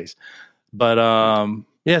 Anyways, but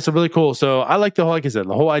yeah, so really cool. So I like like I said,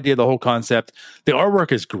 the whole idea, the whole concept. The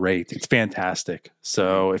artwork is great. It's fantastic.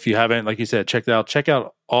 So if you haven't, like you said, check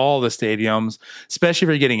out all the stadiums, especially if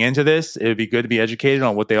you're getting into this. It would be good to be educated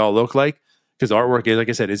on what they all look like, because artwork is, like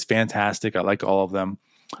I said, is fantastic. I like all of them.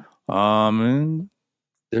 And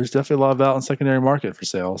there's definitely a lot of out in secondary market for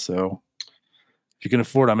sale. So if you can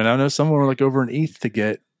afford, I know some were like over an ETH to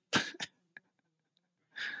get.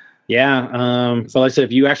 Yeah. So like I said,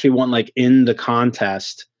 if you actually want, like, in the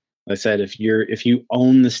contest, like I said, if you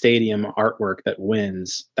own the stadium artwork that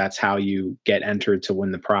wins, that's how you get entered to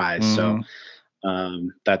win the prize. Mm-hmm.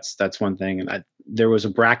 So that's one thing. And there was a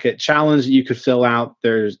bracket challenge that you could fill out.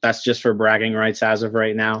 That's just for bragging rights as of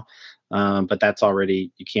right now. But that's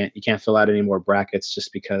already, you can't fill out any more brackets,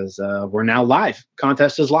 just because we're now live.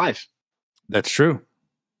 Contest is live. That's true.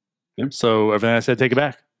 Yeah. So everything I said, take it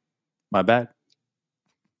back. My bad.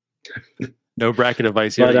 No bracket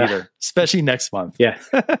advice here either, especially next month. Yeah.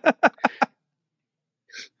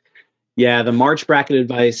 Yeah, the March bracket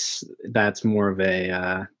advice, that's more of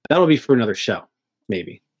a that'll be for another show,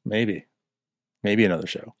 maybe another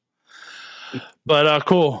show. But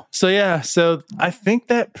cool. So yeah, so I think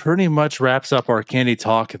that pretty much wraps up our candy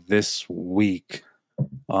talk this week.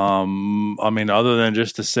 Other than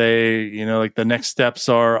just to say, you know, like, the next steps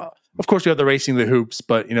are, of course, we have the Racing the Hoops,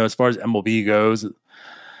 but, you know, as far as MLB goes,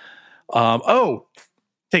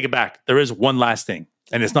 take it back. There is one last thing,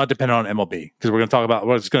 and it's not dependent on MLB, because we're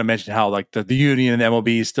just going to mention how, like, the union and the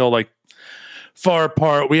MLB is still, like, far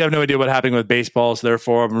apart. We have no idea what's happening with baseball, so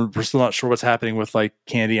therefore we're still not sure what's happening with, like,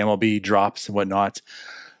 Candy MLB drops and whatnot.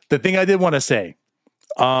 The thing I did want to say,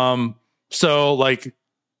 so, like,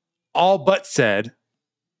 all but said,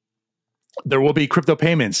 there will be crypto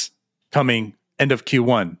payments coming end of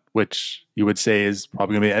Q1, which you would say is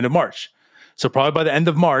probably going to be the end of March. So probably by the end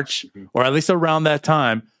of March, or at least around that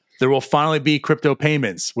time, there will finally be crypto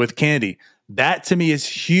payments with Candy. That to me is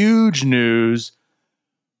huge news.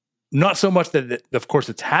 Not so much that, of course,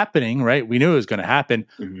 it's happening, right? We knew it was going to happen.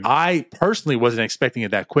 I personally wasn't expecting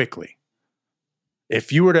it that quickly.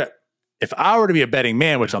 If I were to be a betting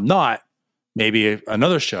man, which I'm not, maybe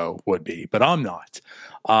another show would be, but I'm not.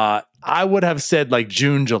 I would have said like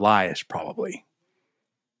June, July-ish, probably.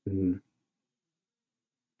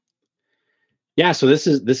 Yeah, so this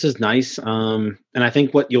is nice, and I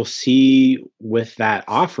think what you'll see with that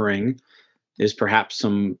offering is perhaps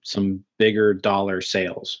some bigger dollar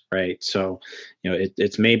sales, right? So,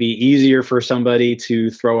 it's maybe easier for somebody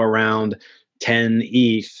to throw around 10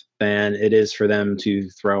 ETH than it is for them to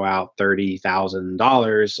throw out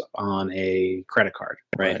 $30,000 on a credit card,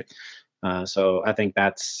 right? So I think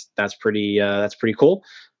that's pretty cool,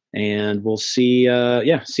 and we'll see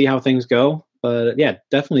see how things go. But yeah,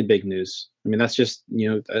 definitely big news. I mean, that's just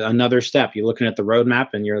another step. You're looking at the roadmap,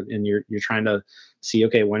 and you're trying to see,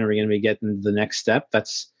 okay, when are we going to be getting the next step?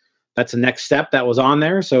 That's the next step that was on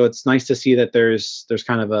there. So it's nice to see that there's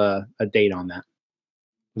kind of a date on that.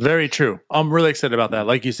 Very true. I'm really excited about that.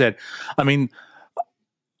 Like you said, I mean,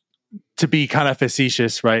 to be kind of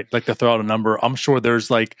facetious, right? Like to throw out a number, I'm sure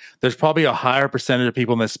there's probably a higher percentage of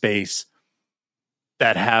people in this space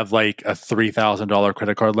that have like a $3,000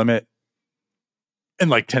 credit card limit and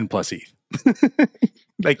like 10 plus ETH.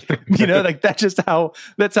 Like, like that's how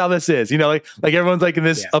this is, like everyone's like in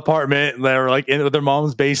this apartment and they're like in their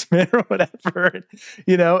mom's basement or whatever.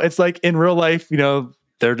 It's like in real life,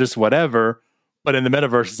 they're just whatever, but in the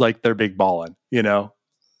metaverse, it's like they're big balling, Yeah.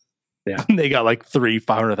 They got like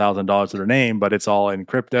 $500,000 to their name, but it's all in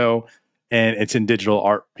crypto and it's in digital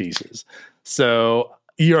art pieces. So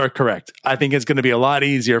you're correct. I think it's going to be a lot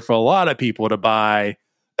easier for a lot of people to buy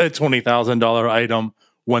a $20,000 item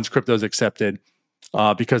once crypto is accepted,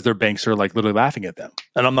 because their banks are like literally laughing at them.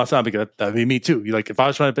 And I'm not saying because that'd be me too. Like if I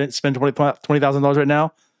was trying to spend $20,000 right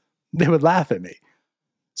now, they would laugh at me.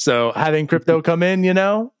 So having crypto come in,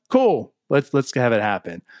 cool. Let's have it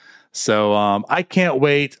happen. So I can't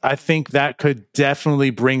wait. I think that could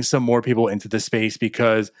definitely bring some more people into the space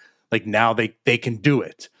because like now they can do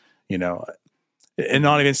it, and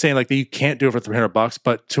not even saying like that you can't do it for $300,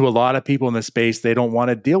 but to a lot of people in the space, they don't want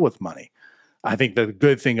to deal with money. I think the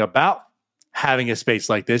good thing about having a space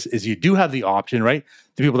like this is you do have the option, right?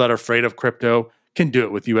 The people that are afraid of crypto can do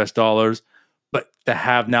it with US dollars, but to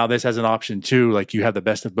have now this as an option too, like you have the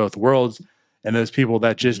best of both worlds. And those people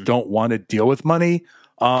that just don't want to deal with money,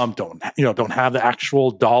 don't have the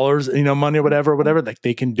actual dollars, money or whatever, like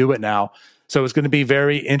they can do it now. So it's going to be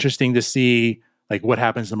very interesting to see like what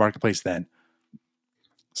happens in the marketplace then.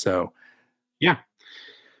 So, yeah,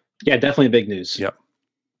 definitely big news. Yep.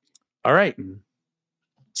 All right.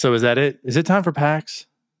 So is that it? Is it time for PAX?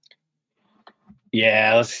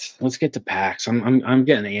 Yeah, let's get to PAX. I'm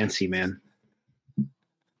getting antsy, man.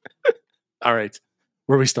 All right.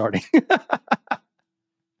 Where are we starting?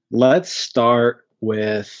 Let's start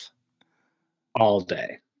with all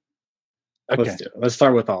day. Okay. Let's do it. Let's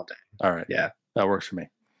start with all day. All right. Yeah. That works for me.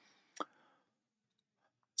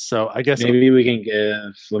 So I guess maybe we can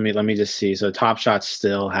give, let me just see. So Top Shot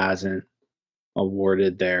still hasn't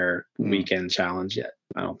awarded their weekend challenge yet,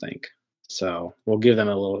 I don't think. So we'll give them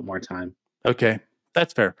a little bit more time. Okay.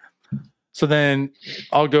 That's fair. So then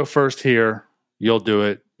I'll go first here. You'll do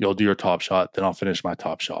it. You'll do your Top Shot. Then I'll finish my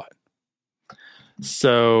Top Shot.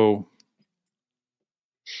 So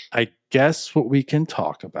I guess what we can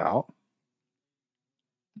talk about.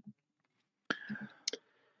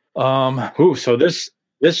 So this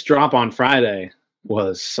drop on Friday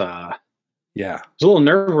was it was a little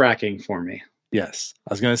nerve-wracking for me. Yes.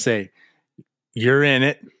 I was going to say, you're in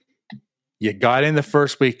it. You got in the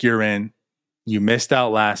first week you're in. You missed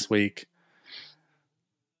out last week.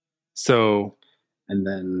 So, and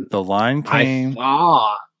then the line came.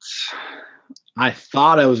 I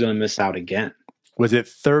thought I was going to miss out again. Was it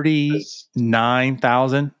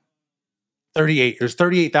 39,000? 38. There's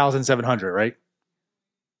 38,700, right?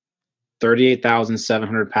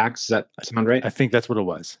 38,700 packs. Does that sound right? I think that's what it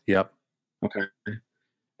was. Yep. Okay.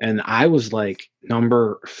 And I was like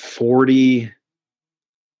number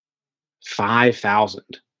 45,000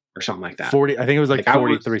 or something like that. 40. I think it was like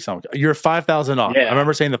 43 something. You're 5,000 off. Yeah. I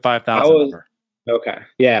remember saying the 5,000 number. Okay.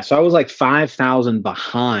 Yeah. So I was like 5,000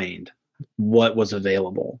 behind what was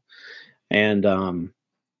available. And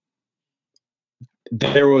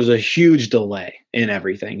there was a huge delay in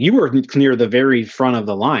everything. You were near the very front of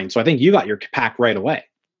the line. So I think you got your pack right away,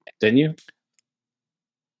 didn't you?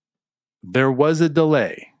 there was a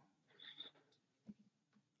delay.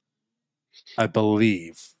 I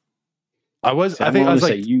believe. I think I was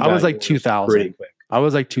like 2000. Pretty quick. I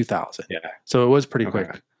was like 2000. Yeah. So it was pretty Okay.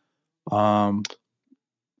 quick.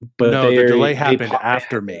 But no, the delay happened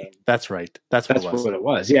after me. That's right. That's what it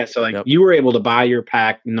was. Yeah. So like you were able to buy your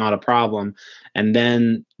pack, not a problem. And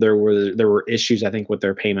then there were issues, I think, with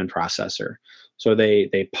their payment processor. So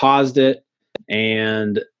they paused it,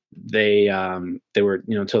 and they were,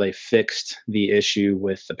 until they fixed the issue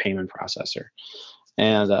with the payment processor.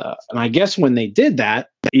 And I guess when they did that,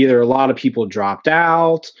 either a lot of people dropped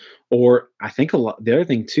out, or I think the other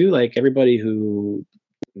thing too, like everybody who,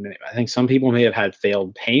 I think some people may have had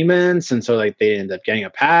failed payments, and so like they ended up getting a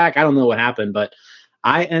pack. I don't know what happened, but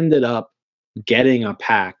I ended up getting a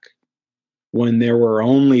pack when there were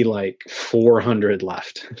only like 400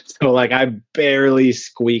 left. So like I barely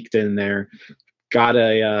squeaked in there, got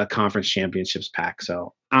a conference championships pack.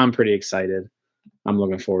 So I'm pretty excited. I'm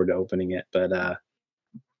looking forward to opening it. But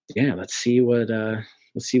yeah, let's see what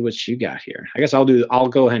you got here. I guess I'll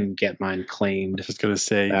go ahead and get mine claimed. I was just gonna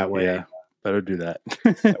say that way. Yeah, better do that.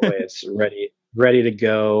 That way it's ready to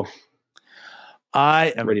go. I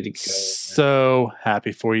am ready to go. So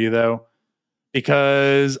happy for you though,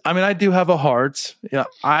 because I mean I do have a heart. Yeah,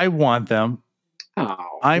 I want them.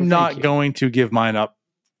 Oh, I'm not going to give mine up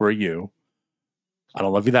for you. I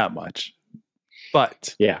don't love you that much,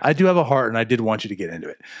 but yeah, I do have a heart, and I did want you to get into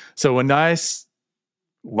it. So when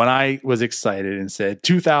I was excited and said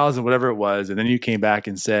 2000, whatever it was, and then you came back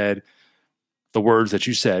and said the words that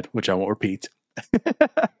you said, which I won't repeat.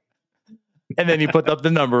 And then you put up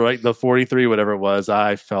the number, like the 43, whatever it was.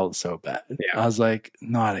 I felt so bad. Yeah. I was like,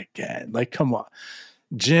 not again. Like, come on.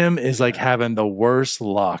 Jim is like having the worst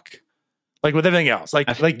luck. Like with everything else.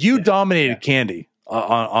 Like you dominated Candy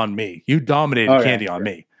on me. You dominated Candy on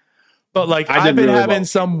me. But like I've been really having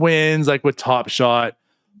some wins, like with Top Shot.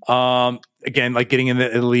 Again, like getting in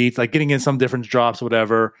the elite, like getting in some different drops,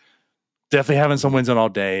 whatever. Definitely having some wins on all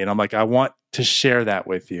day. And I'm like, I want to share that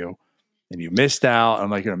with you. And you missed out. I'm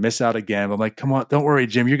like, you're gonna miss out again. But I'm like, come on, don't worry,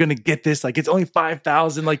 Jim. You're gonna get this. Like, it's only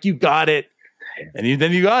 5,000. Like, you got it. And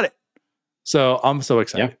then you got it. So I'm so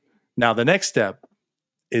excited. Yeah. Now the next step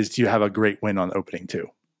is to have a great win on opening 2.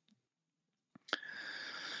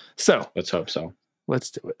 So let's hope so. Let's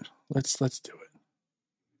do it. Let's do it.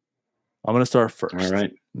 I'm gonna start first. All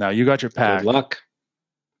right. Now you got your pack. Good luck.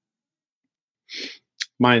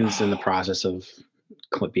 Mine's in the process of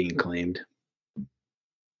being claimed.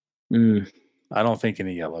 I don't think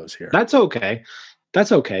any yellows here. That's okay.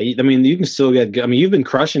 I mean, you can still get. I mean, you've been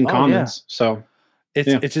crushing commons, so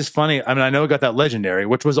it's just funny. I mean, I know I got that legendary,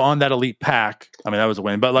 which was on that elite pack. I mean, that was a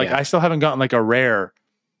win, but like I still haven't gotten like a rare.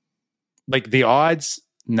 Like the odds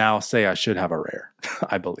now say I should have a rare,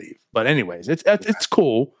 I believe. But anyways, it's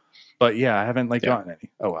cool. But yeah, I haven't gotten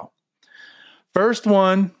any. Oh well. First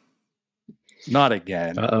one, not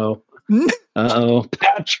again. Uh-oh.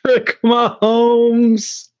 Patrick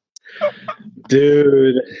Mahomes.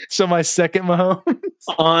 Dude. So my second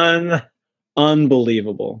Mahomes?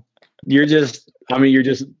 Unbelievable. You're just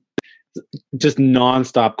nonstop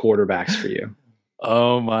quarterbacks for you.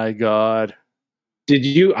 Oh my God. Did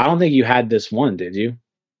you? I don't think you had this one, did you?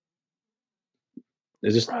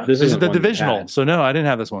 This is the divisional. So no, I didn't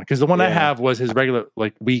have this one because the one I have was his regular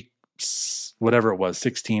like week, whatever it was,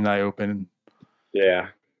 16. I opened. Yeah.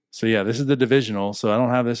 So yeah, this is the divisional. So I don't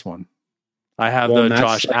have this one. I have the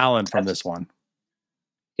Josh Allen from this one.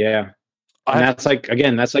 Yeah. And that's like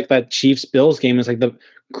that Chiefs Bills game is like the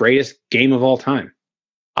greatest game of all time.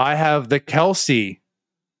 I have the Kelsey,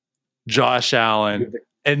 Josh Allen,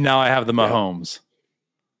 and now I have the Mahomes.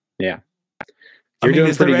 Yeah.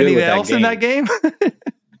 Is there anything else in that game?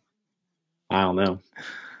 I don't know.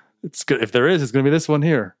 It's good. If there is, it's going to be this one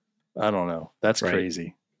here. I don't know. That's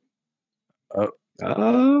crazy. Oh,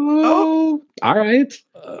 all right.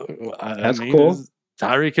 That's cool.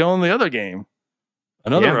 Tyreek Hill in the other game.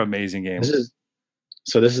 Another amazing game. This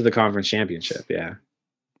is the conference championship. Yeah.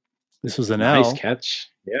 This was an nice catch.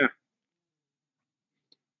 Yeah.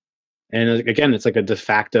 And again, it's like a de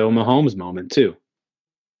facto Mahomes moment too.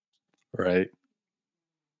 Right.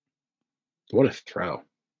 What a throw.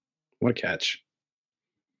 What a catch.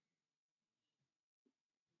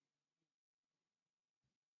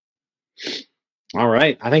 All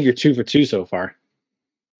right. I think you're 2 for 2 so far.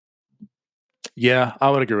 Yeah, I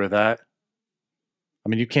would agree with that. I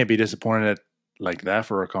mean, you can't be disappointed like that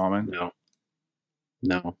for a common.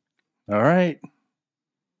 No. All right.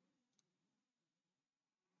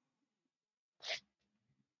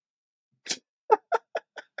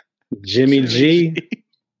 Jimmy G.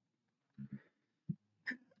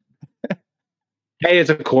 Hey, it's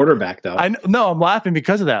a quarterback though. No, I'm laughing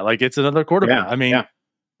because of that. Like it's another quarterback. Yeah, I mean, yeah,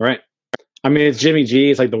 right. I mean, it's Jimmy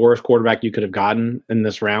G. It's like the worst quarterback you could have gotten in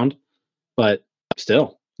this round, but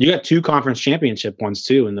still, you got 2 conference championship ones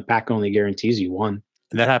too, and the pack only guarantees you one.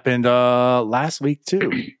 and that happened last week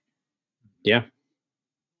too. Yeah.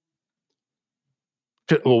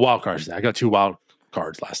 Well, wild cards. I got 2 wild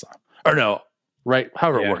cards last time, or no, right?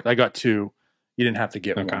 However it worked, I got 2. You didn't have to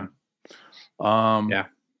get one. Yeah.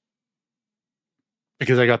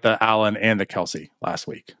 Because I got the Allen and the Kelsey last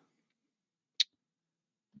week.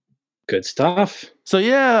 Good stuff. So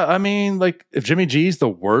yeah, I mean, like if Jimmy G's the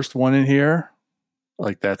worst one in here,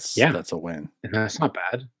 like that's a win. And that's not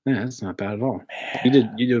bad. Yeah, that's not bad at all.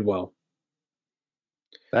 Man. You did well.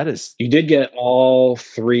 That is. You did get all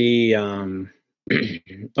 3. I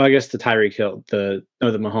guess the Tyreek Hill, the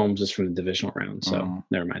Mahomes is from the divisional round, so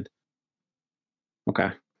never mind. Okay,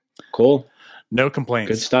 cool. No complaints.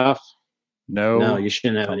 Good stuff. No, you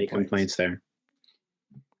shouldn't have any complaints there.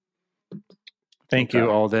 Thank you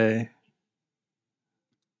all day.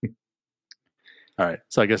 All right.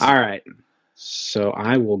 So I guess. All right. So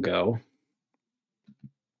I will go.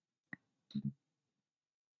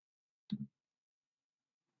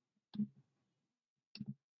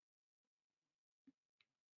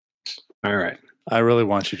 All right. I really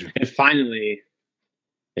want you to. It finally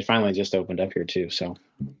just opened up here too. So,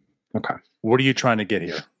 okay. What are you trying to get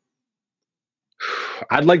here?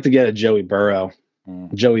 I'd like to get a Joey Burrow,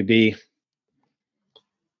 Joey B.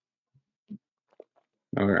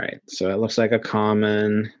 All right. So it looks like a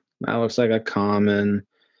common. That looks like a common.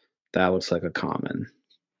 That looks like a common.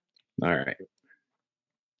 All right.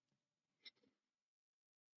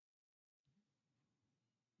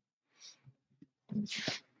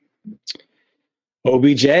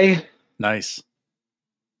 OBJ. Nice.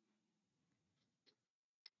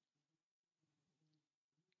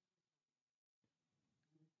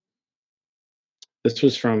 This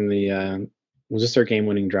was from the. Was this their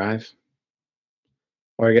game-winning drive?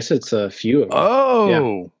 Or I guess it's a few of them. Oh, yeah.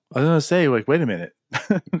 I was gonna say, like, wait a minute.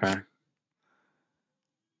 Okay.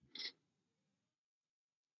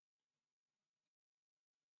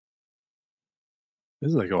 This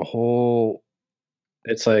is like a whole.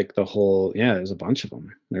 It's like the whole. Yeah, there's a bunch of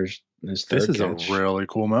them. There's this. This is catch. A really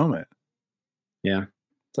cool moment. Yeah,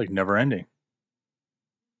 it's like never ending.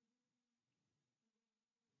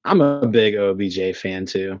 I'm a big OBJ fan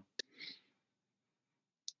too.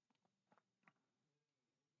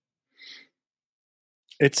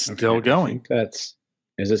 It's still going.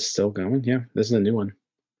 Is it still going? Yeah, this is a new one.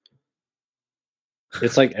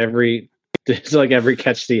 It's like every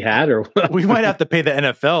catch he had, or what? We might have to pay the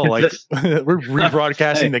NFL. Like we're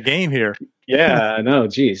rebroadcasting the game here. Yeah, I know.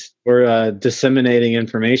 Geez, we're disseminating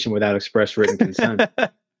information without express written consent.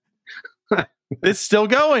 It's still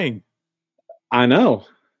going. I know.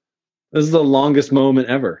 This is the longest moment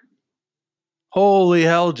ever. Holy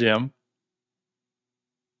hell, Jim!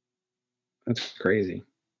 That's crazy.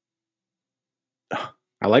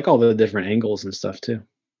 I like all the different angles and stuff too.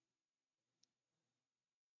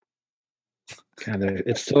 God,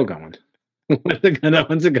 it's still going. When's it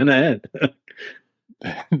gonna end?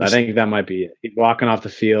 I think that might be it. He's walking off the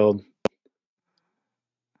field.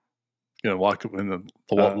 Gonna walk in the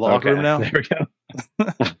locker room now. There we go.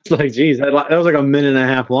 It's like, geez, that was like a minute and a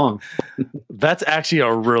half long. That's actually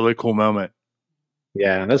a really cool moment.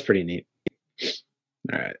 Yeah, that's pretty neat.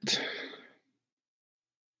 All right.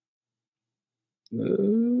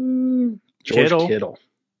 George Kittle.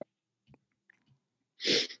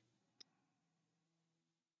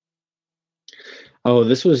 Oh,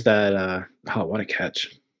 this was that. Oh, what a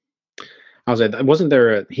catch! I was like, wasn't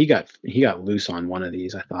there? He got loose on one of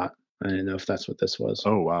these. I thought. I didn't know if that's what this was.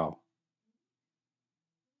 Oh wow,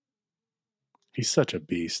 he's such a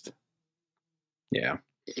beast. Yeah.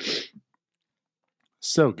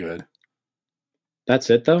 So good. That's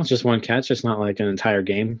it though. It's just one catch. It's not like an entire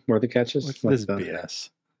game worth of catches. What's this BS?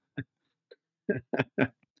 All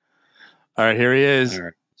right, here he is. All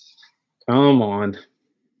right. Come on.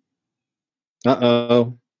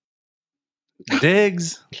 Uh-oh.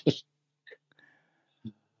 Diggs.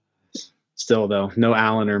 Still, though, no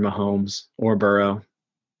Allen or Mahomes or Burrow.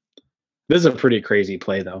 This is a pretty crazy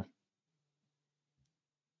play, though.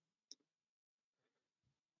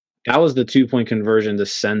 That was the 2-point conversion to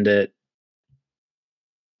send it.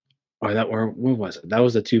 What was it? That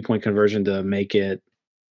was the 2-point conversion to make it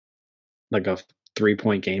like a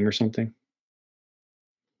 3-point game or something.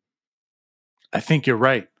 I think you're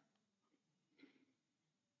right.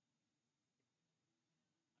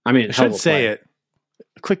 I mean, it should say it.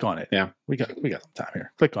 Click on it. Yeah, we got some time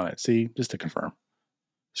here. Click on it. See, just to confirm.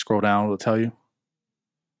 Scroll down. It'll tell you.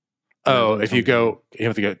 Oh, if you go, you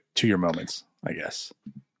have to go to your moments, I guess.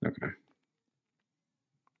 Okay.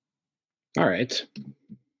 All right.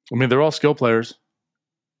 I mean, they're all skill players.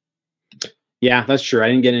 Yeah, that's true. I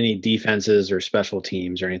didn't get any defenses or special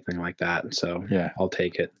teams or anything like that, so Yeah, I'll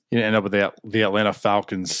take it. You end up with the Atlanta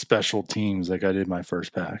Falcons special teams like I did my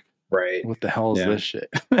first pack. Right. What the hell is this shit?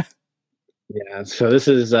 Yeah. So this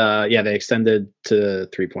is they extended to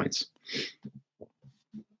 3 points.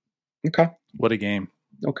 Okay. What a game.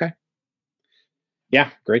 Okay. Yeah,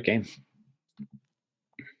 great game.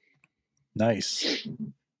 Nice.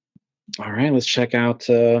 All right, let's check out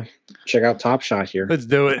Top Shot here. Let's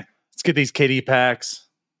do it. Let's get these KD packs.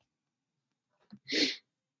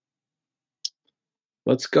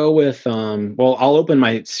 Let's go with I'll open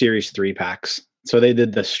my Series 3 packs. So they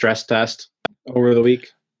did the stress test over the week.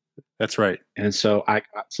 That's right. And so I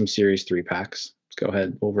got some Series 3 packs. Let's go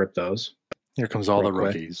ahead. We'll rip those. Here comes all the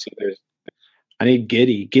rookies. I need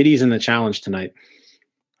Giddy. Giddy's in the challenge tonight.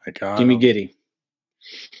 Give me Giddy.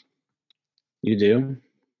 You do?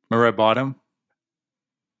 Remember I bought him?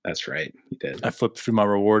 That's right. You did. I flipped through my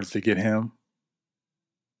rewards to get him.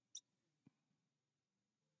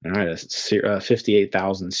 All right.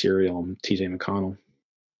 58,000 serial TJ McConnell.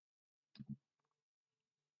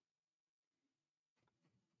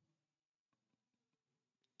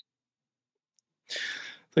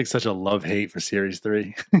 It's like such a love-hate for Series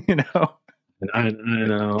 3, you know? I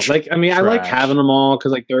know. Like, I mean, I like having them all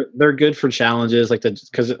because like they're good for challenges. Like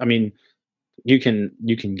because I mean, you can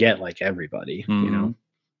get like everybody, you know.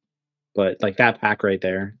 But like that pack right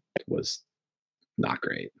there was not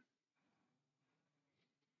great.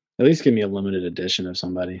 At least give me a limited edition of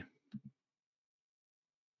somebody.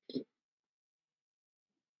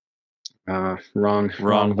 Wrong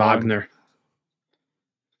Wagner.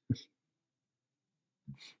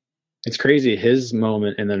 It's crazy. His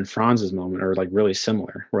moment and then Franz's moment are like really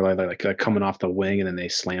similar. Where like coming off the wing and then they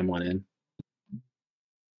slam one in.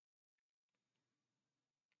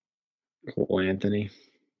 Cole Anthony. I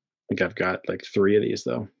think I've got like 3 of these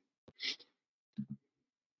though.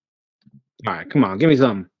 All right, come on, give me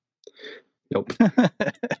some. Nope.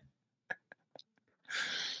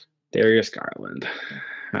 Darius Garland.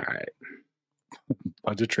 All right.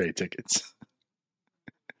 Bunch of trade tickets.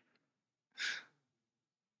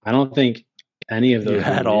 I don't think any of those you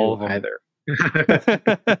had all of them either.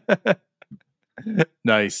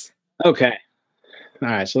 Nice. Okay. All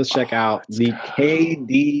right, so let's check out the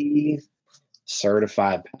KD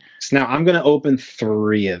certified packs. Now I'm going to open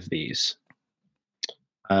 3 of these.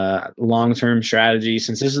 Long-term strategy,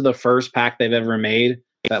 since this is the first pack they've ever made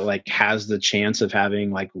that like has the chance of having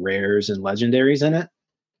like rares and legendaries in it,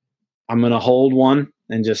 I'm going to hold one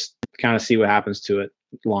and just kind of see what happens to it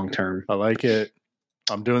long term. I like it.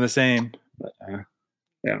 I'm doing the same. But,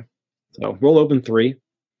 yeah. So we'll open 3.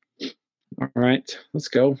 All right, let's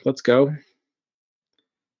go. God,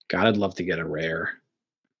 I'd love to get a rare.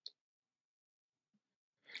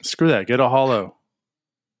 Screw that. Get a holo.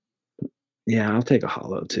 Yeah, I'll take a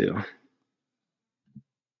holo too.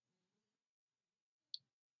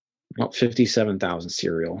 Oh, 57,000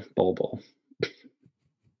 serial Bulbul.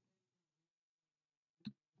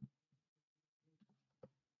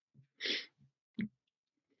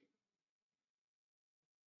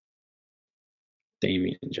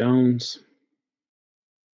 Damian Jones.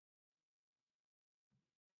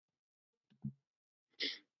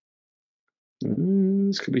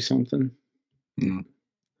 This could be something. It's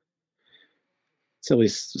at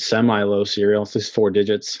least semi-low serial. It's just 4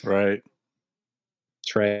 digits. Right.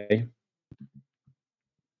 Trey.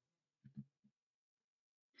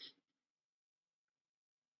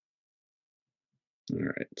 All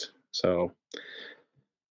right. So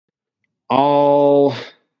all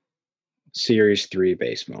Series 3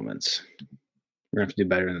 base moments. We're going to have to do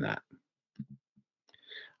better than that.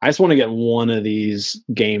 I just want to get one of these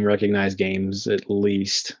recognized games at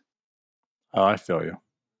least. Oh, I feel you.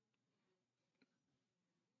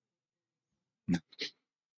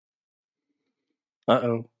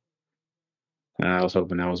 Uh-oh. I was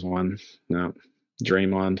hoping that was one. No.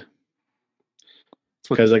 Draymond.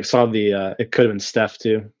 Because I saw it could have been Steph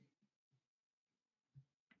too.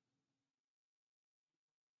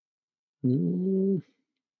 They're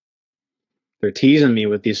teasing me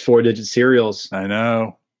with these 4-digit serials. I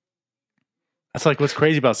know. That's like what's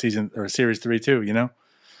crazy about Series 3 too, you know?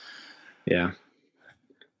 Yeah.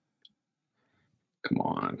 Come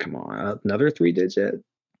on. Another 3-digit.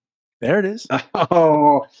 There it is.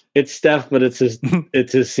 Oh, it's Steph, but it's his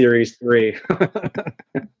Series 3.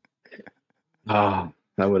 Oh,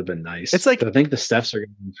 that would have been nice. It's like I think the Stephs are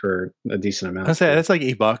going for a decent amount. I say that's like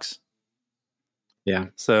 $8. Yeah.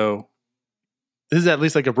 So This is at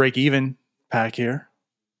least like a break even pack here.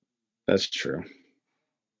 That's true.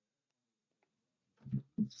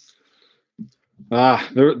 There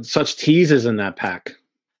were such teases in that pack.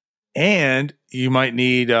 And you might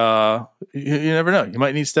need you never know. You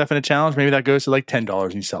might need stuff in a challenge. Maybe that goes to like $10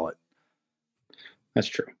 and you sell it. That's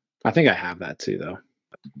true. I think I have that too, though.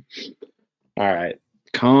 All right.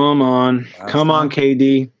 Come on. Come on,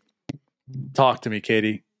 KD. Talk to me,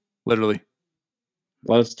 Katie. Literally.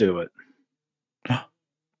 Let's do it.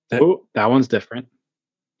 Oh, that one's different.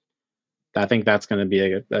 I think that's going to be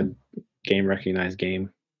a game recognized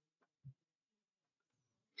game.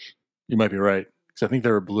 You might be right. Because I think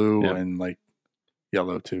they were blue and like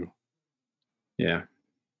yellow too. Yeah.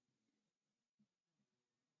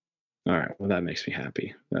 All right. Well, that makes me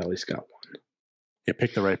happy. I at least got one. You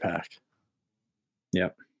picked the right pack.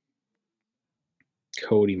 Yep.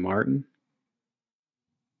 Cody Martin.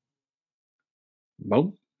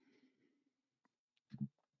 Boom.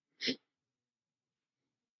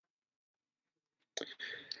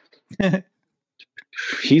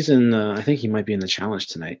 He's in. I think he might be in the challenge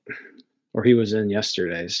tonight, or he was in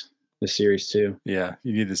yesterday's. The series 2. Yeah,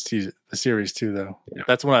 you need the series 2 though. Yeah.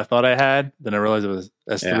 That's what I thought I had. Then I realized it was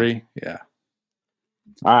S3. Yeah.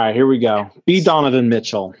 All right, here we go. B. Donovan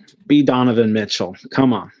Mitchell.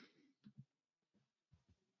 Come on.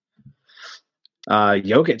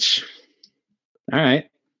 Jokic. All right.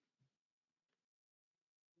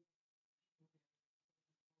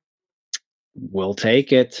 We'll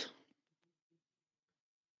take it.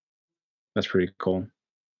 That's pretty cool.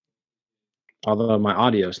 Although my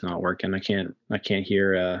audio's not working, I can't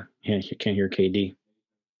hear KD.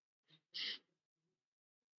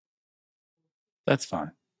 That's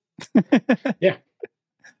fine. Yeah.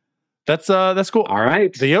 That's cool. All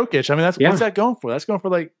right. The Jokic. I mean, what's that going for? That's going for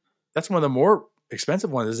like, that's one of the more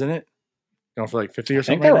expensive ones, isn't it? Going for like 50 or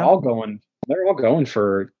something. I think they're all going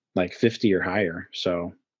for like 50 or higher.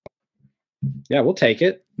 So yeah, we'll take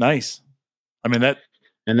it. Nice. I mean that.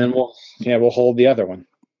 And then we'll hold the other one.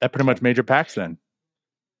 That pretty much made your packs then.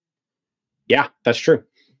 Yeah, that's true.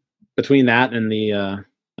 Between that and the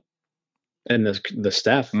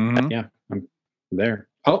Steph, yeah, I'm there.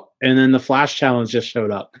 Oh, and then the Flash Challenge just showed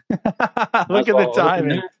up. Look at the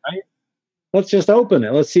timing. Right? Let's just open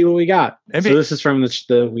it. Let's see what we got. So this is from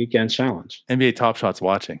the weekend challenge. NBA Top Shot's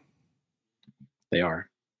watching. They are.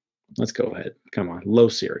 Let's go ahead. Come on. Low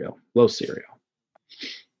cereal.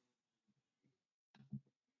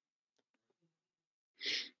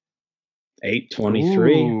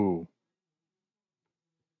 823. Ooh.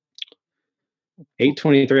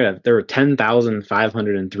 823. There were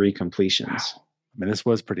 10,503 completions. Wow. I mean, this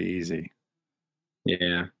was pretty easy.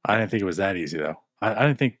 Yeah. I didn't think it was that easy though. I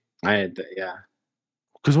didn't think. Yeah.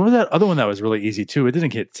 Because what was that other one that was really easy too? It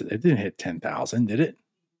didn't hit 10,000, did it?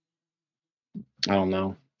 I don't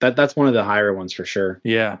know. That's one of the higher ones for sure.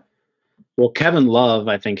 Yeah. Well, Kevin Love,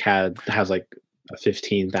 I think has like a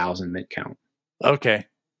 15,000 mid count. Okay.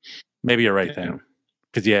 Maybe you're right then.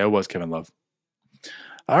 Because it was Kevin Love.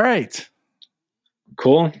 All right.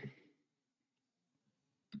 Cool.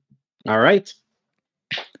 All right.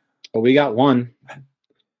 Well, we got one.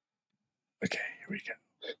 Okay, here we go.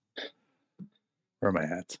 Where am I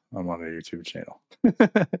at? I'm on a YouTube channel.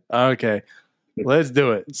 Okay. Let's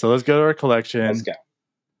do it. So let's go to our collection. Let's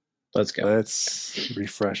go. Let's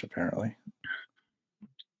refresh, apparently.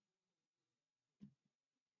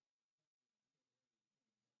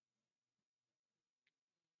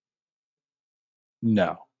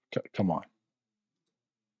 No. Come on.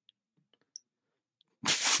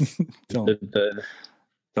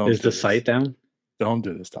 Is the site down? Don't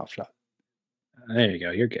do this, Top Shot. There you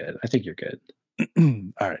go. You're good. I think you're good.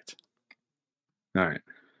 All right.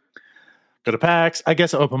 Go to packs. I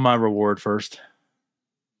guess I'll open my reward first.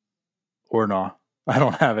 Or no. I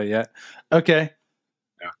don't have it yet. Okay.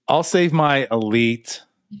 Yeah. I'll save my elite,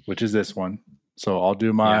 which is this one. So I'll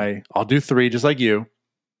do I'll do 3 just like you.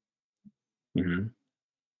 Mm-hmm.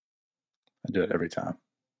 I do it every time.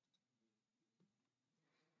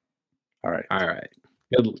 All right.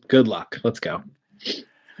 Good luck. Let's go.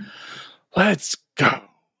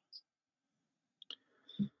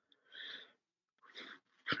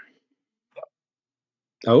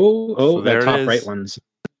 Oh, so the top right ones.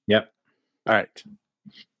 Yep. All right.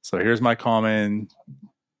 So here's my common.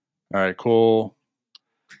 All right, cool.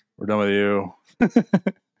 We're done with you.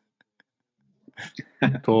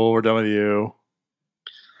 Cool, we're done with you.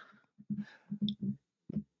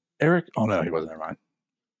 Eric? Oh, no, he wasn't. Never mind.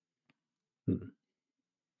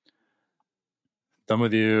 Done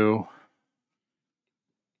with you.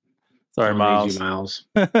 Sorry, Miles. Miles.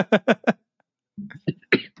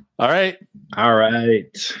 All right.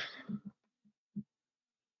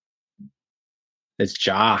 It's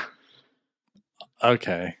Ja.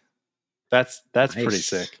 Okay. That's Nice. pretty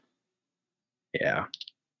sick. Yeah.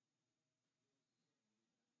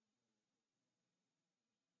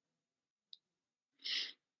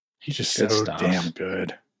 He's just Good so stuff. damn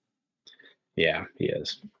good. Yeah, he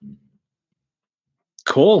is.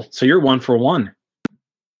 Cool. So you're 1 for 1.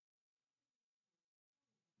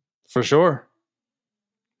 For sure.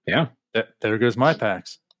 Yeah. There goes my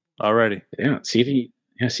packs already. Yeah. See if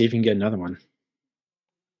you can get another one.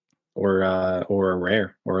 Or a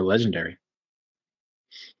rare or a legendary.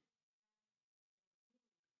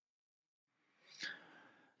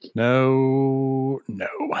 No.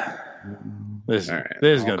 This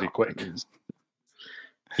is gonna be quick.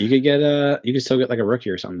 You could still get like a rookie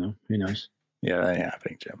or something though. Who knows? Yeah, that ain't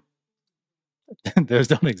happening, Jim. Those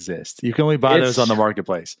don't exist. You can only buy those on the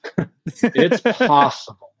marketplace. It's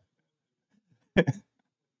possible.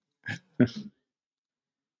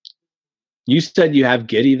 You said you have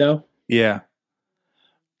Giddy though? Yeah.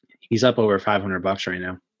 He's up over $500 right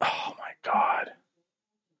now. Oh my god.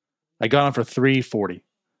 I got him for $340.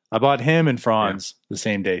 I bought him and Franz the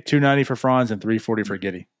same day. $290 for Franz and $340 for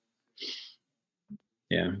Giddy.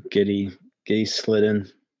 Yeah, Giddy slid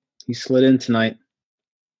in. He slid in tonight.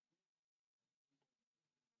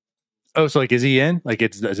 Oh, so like, is he in? Like,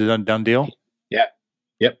 is it a done deal? Yeah.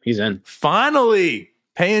 Yep, he's in. Finally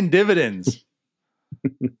paying dividends.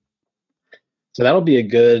 So that'll be a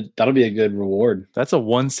good reward. That's a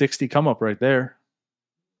 160 come up right there,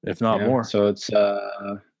 if not more. So it's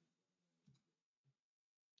that'll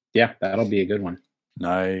be a good one.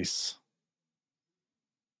 Nice.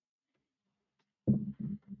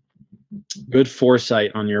 Good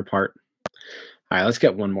foresight on your part. All right, let's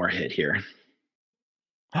get one more hit here.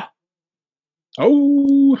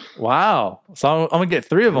 Oh, wow. So I'm going to get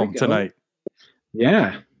 3 of them tonight.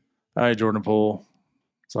 Yeah. All right, Jordan Poole.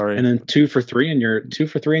 Sorry. And then 2 for 3 in your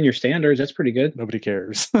standards. That's pretty good. Nobody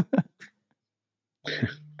cares.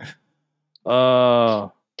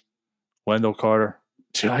 Wendell Carter.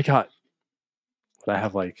 Dude, I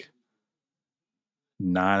have like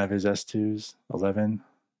 9 of his S2s, 11.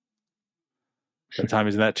 By the time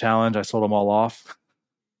he's in that challenge, I sold them all off.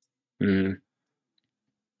 Mm.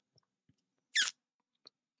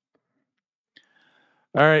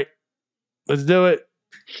 All right, let's do it.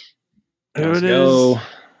 Let's go.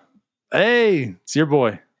 Hey, it's your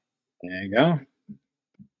boy. There you go.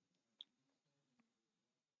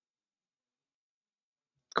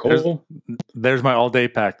 Cool. There's my all-day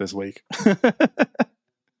pack this week.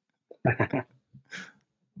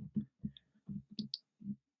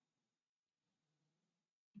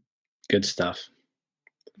 Good stuff.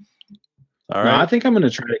 All right. I think I'm gonna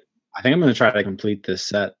try to complete this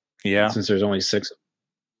set. Yeah. Since there's only 6.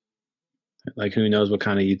 Like, who knows what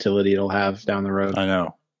kind of utility it'll have down the road. I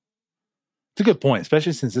know. It's a good point,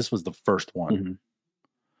 especially since this was the first one.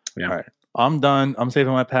 Mm-hmm. Yeah. All right. I'm done. I'm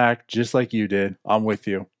saving my pack just like you did. I'm with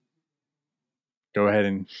you. Go ahead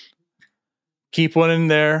and keep one in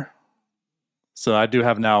there. So I do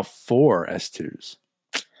have now 4 S2s.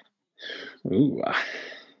 Ooh.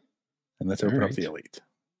 And let's open up the Elite.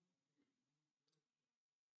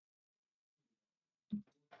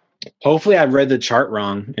 Hopefully I've read the chart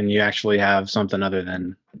wrong and you actually have something other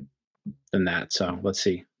than that. So let's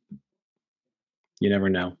see. You never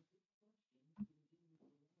know.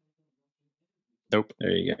 Nope.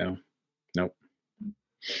 There you go. Nope.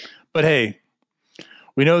 But hey,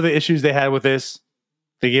 we know the issues they had with this.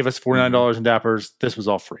 They gave us $49 in Dappers. This was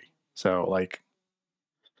all free. So like,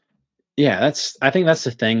 yeah, I think that's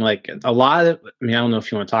the thing. Like, a lot of, I mean, I don't know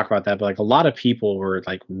if you want to talk about that, but like, a lot of people were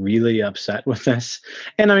like really upset with this.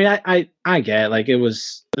 And I mean, I get, like, it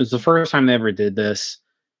was the first time they ever did this,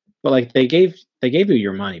 but like, they gave you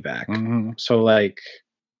your money back. mm-hmm. So like,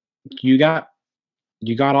 you got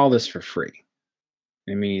all this for free.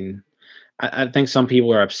 I mean, I think some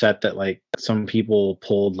people are upset that like some people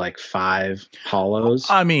pulled like 5 hollows.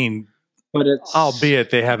 I mean, but it's,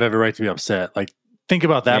 albeit they have every right to be upset. Like, think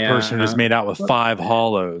about that person who just made out with 5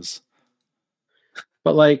 hollows.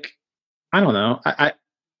 But like, I don't know. I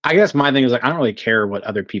guess my thing is like, I don't really care what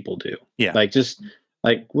other people do. Yeah. Like, just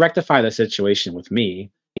like rectify the situation with me,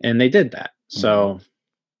 and they did that. So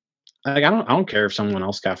like, I don't care if someone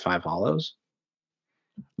else got 5 hollows.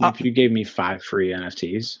 If you gave me 5 free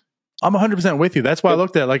NFTs. I'm 100% with you. That's why I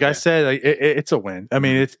looked at it. Like I said, like, it's a win. I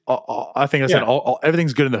mean, it's. I think I said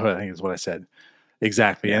everything's good in the hood. I think is what I said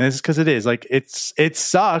exactly, and it's because it is. Like, it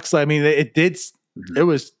sucks. I mean, it did. It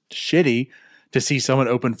was shitty to see someone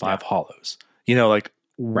open 5 hollows. You know, like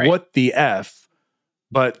what the f?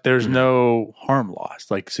 But there's no harm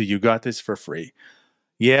lost. Like, so you got this for free.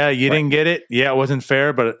 Yeah, you didn't get it. Yeah, it wasn't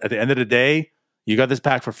fair. But at the end of the day, You got this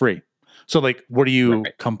pack for free. So like, what are you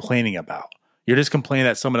Right. complaining about? You're just complaining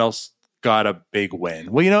that someone else got a big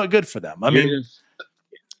win. Well, you know what? Good for them. I You're mean, just-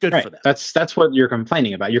 good right. for them. That's what you're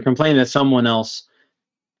complaining about. You're complaining that someone else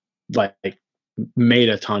like made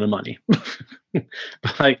a ton of money.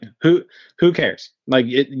 Like who cares? Like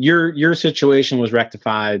your situation was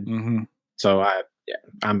rectified. Mm-hmm. So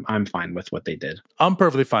I'm fine with what they did. I'm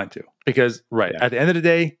perfectly fine too, because at the end of the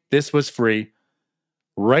day, this was free.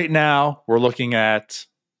 Right now, we're looking at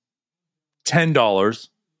 $10,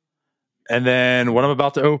 and then what I'm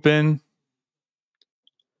about to open,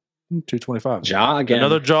 $225. Jaw again.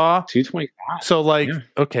 Another jaw. $225. So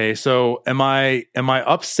okay, so am I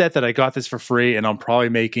upset that I got this for free and I'm probably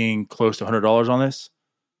making close to $100 on this?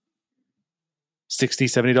 $60,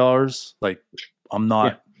 $70? Like, I'm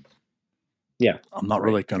not. Yeah. I'm not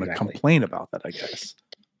really going to complain about that, I guess.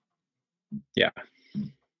 Yeah.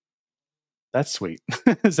 That's sweet.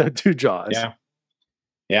 So 2 jaws. Yeah.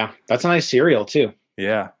 Yeah. That's a nice cereal too.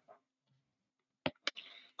 Yeah.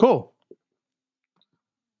 Cool.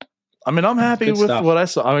 I mean, I'm happy with what I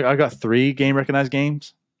saw. I got 3 game recognized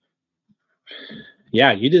games.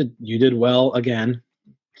 Yeah, you did well again.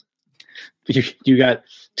 You got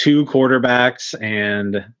 2 quarterbacks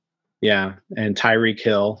and Tyreek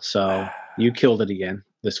Hill. So you killed it again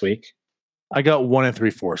this week. I got 1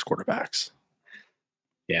 3/4 quarterbacks.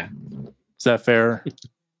 Yeah. Is that fair?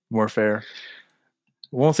 More fair?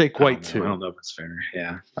 Won't say quite 2. I don't know if it's fair.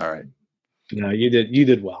 Yeah. All right. No, you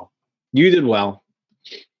did well. You did well.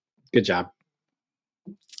 Good job.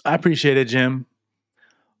 I appreciate it, Jim.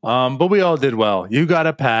 But we all did well. You got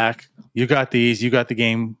a pack. You got these. You got the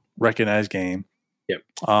game recognized game. Yep.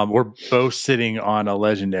 We're both sitting on a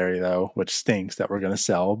legendary though, which stinks that we're going to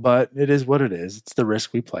sell, but it is what it is. It's the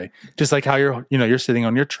risk we play. Just like how you're sitting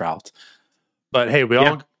on your Trout. But hey, we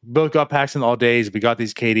all both got packs in all days. We got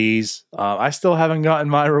these KDs. I still haven't gotten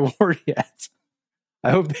my reward yet.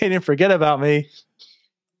 I hope they didn't forget about me.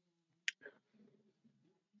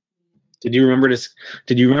 Did you remember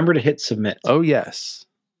to hit submit? Oh yes.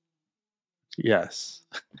 Yes.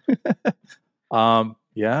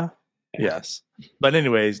 Yeah. Yes. But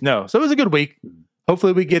anyways, no. So it was a good week.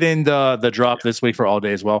 Hopefully we get into the drop this week for all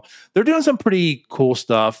day as well. They're doing some pretty cool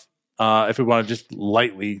stuff. If we want to just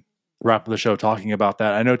lightly wrap the show talking about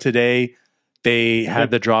that. I know today they had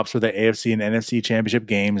the drops for the AFC and NFC championship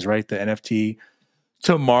games, right? The NFT.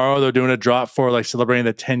 Tomorrow they're doing a drop for like celebrating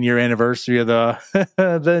the 10-year anniversary of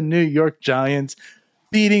the New York Giants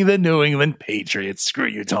beating the New England Patriots. Screw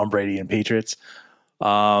you, Tom Brady and Patriots.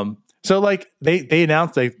 So like they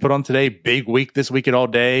announced they put on today, big week this week at all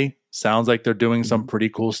day. Sounds like they're doing some pretty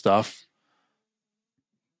cool stuff.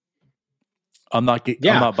 I'm not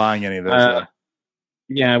buying any of those.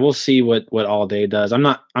 Yeah, we'll see what all day does. I'm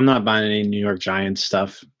not buying any New York Giants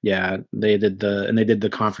stuff. Yeah, they did the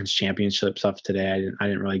conference championship stuff today. I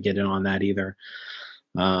didn't really get in on that either.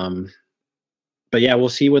 But yeah, we'll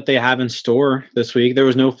see what they have in store this week. There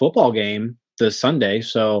was no football game this Sunday,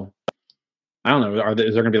 so I don't know.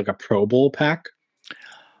 Is there going to be like a Pro Bowl pack?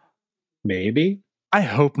 Maybe. I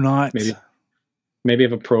hope not. Maybe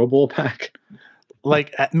have a Pro Bowl pack.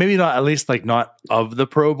 Like maybe not, at least like not of the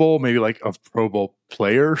Pro Bowl, maybe like of Pro Bowl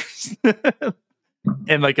players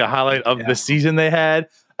and like a highlight of the season they had.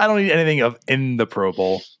 I don't need anything of in the Pro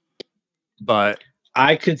Bowl, but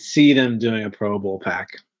I could see them doing a Pro Bowl pack.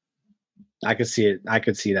 I could see it. I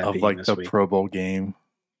could see that of being like this the week. Pro Bowl game.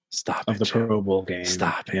 Stop of it, the Jim. Pro Bowl game.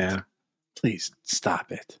 Stop it. Yeah. Please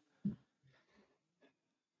stop it.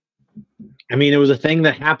 I mean, it was a thing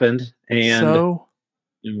that happened, and so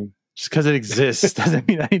just because it exists doesn't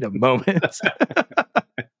mean I need a moment.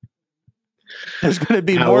 There's going to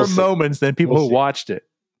be more moments than people who watched it.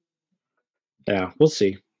 Yeah, we'll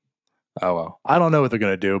see. Oh, well. I don't know what they're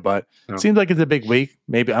going to do, but it seems like it's a big week.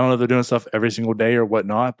 Maybe, I don't know if they're doing stuff every single day or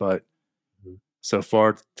whatnot, but so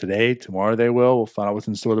far today, tomorrow they will. We'll find out what's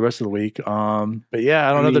in store the rest of the week. But yeah,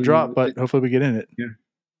 I don't know the drop, but hopefully we get in it. Yeah.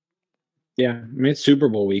 Yeah. I mean, it's Super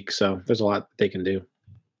Bowl week, so there's a lot they can do.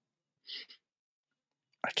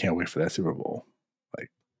 I can't wait for that Super Bowl. Like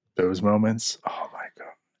those moments. Oh my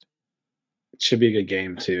God. It should be a good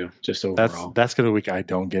game too, just overall. That's going to be a week I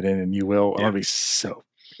don't get in and you will. I'm going to be so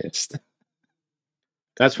pissed.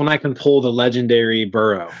 That's when I can pull the legendary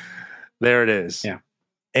Burrow. There it is. Yeah.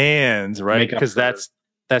 And right, because that's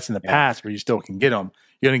in the past where you still can get them.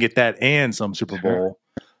 You're going to get that and some Super Bowl.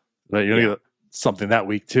 But you're going to get something that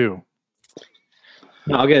week too.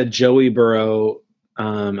 No, I'll get a Joe Burrow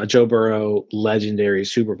legendary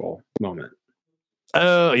Super Bowl moment.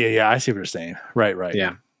 Oh, yeah. I see what you're saying. Right.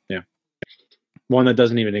 Yeah. One that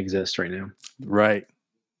doesn't even exist right now. Right.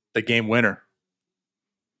 The game winner.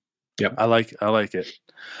 Yep. I like it.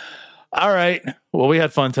 All right. Well, we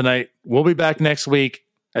had fun tonight. We'll be back next week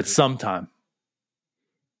at some time,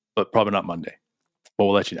 but probably not Monday. But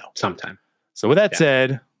we'll let you know sometime. So with that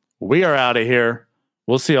said, we are out of here.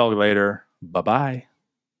 We'll see y'all later. Bye-bye.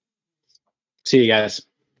 See you guys.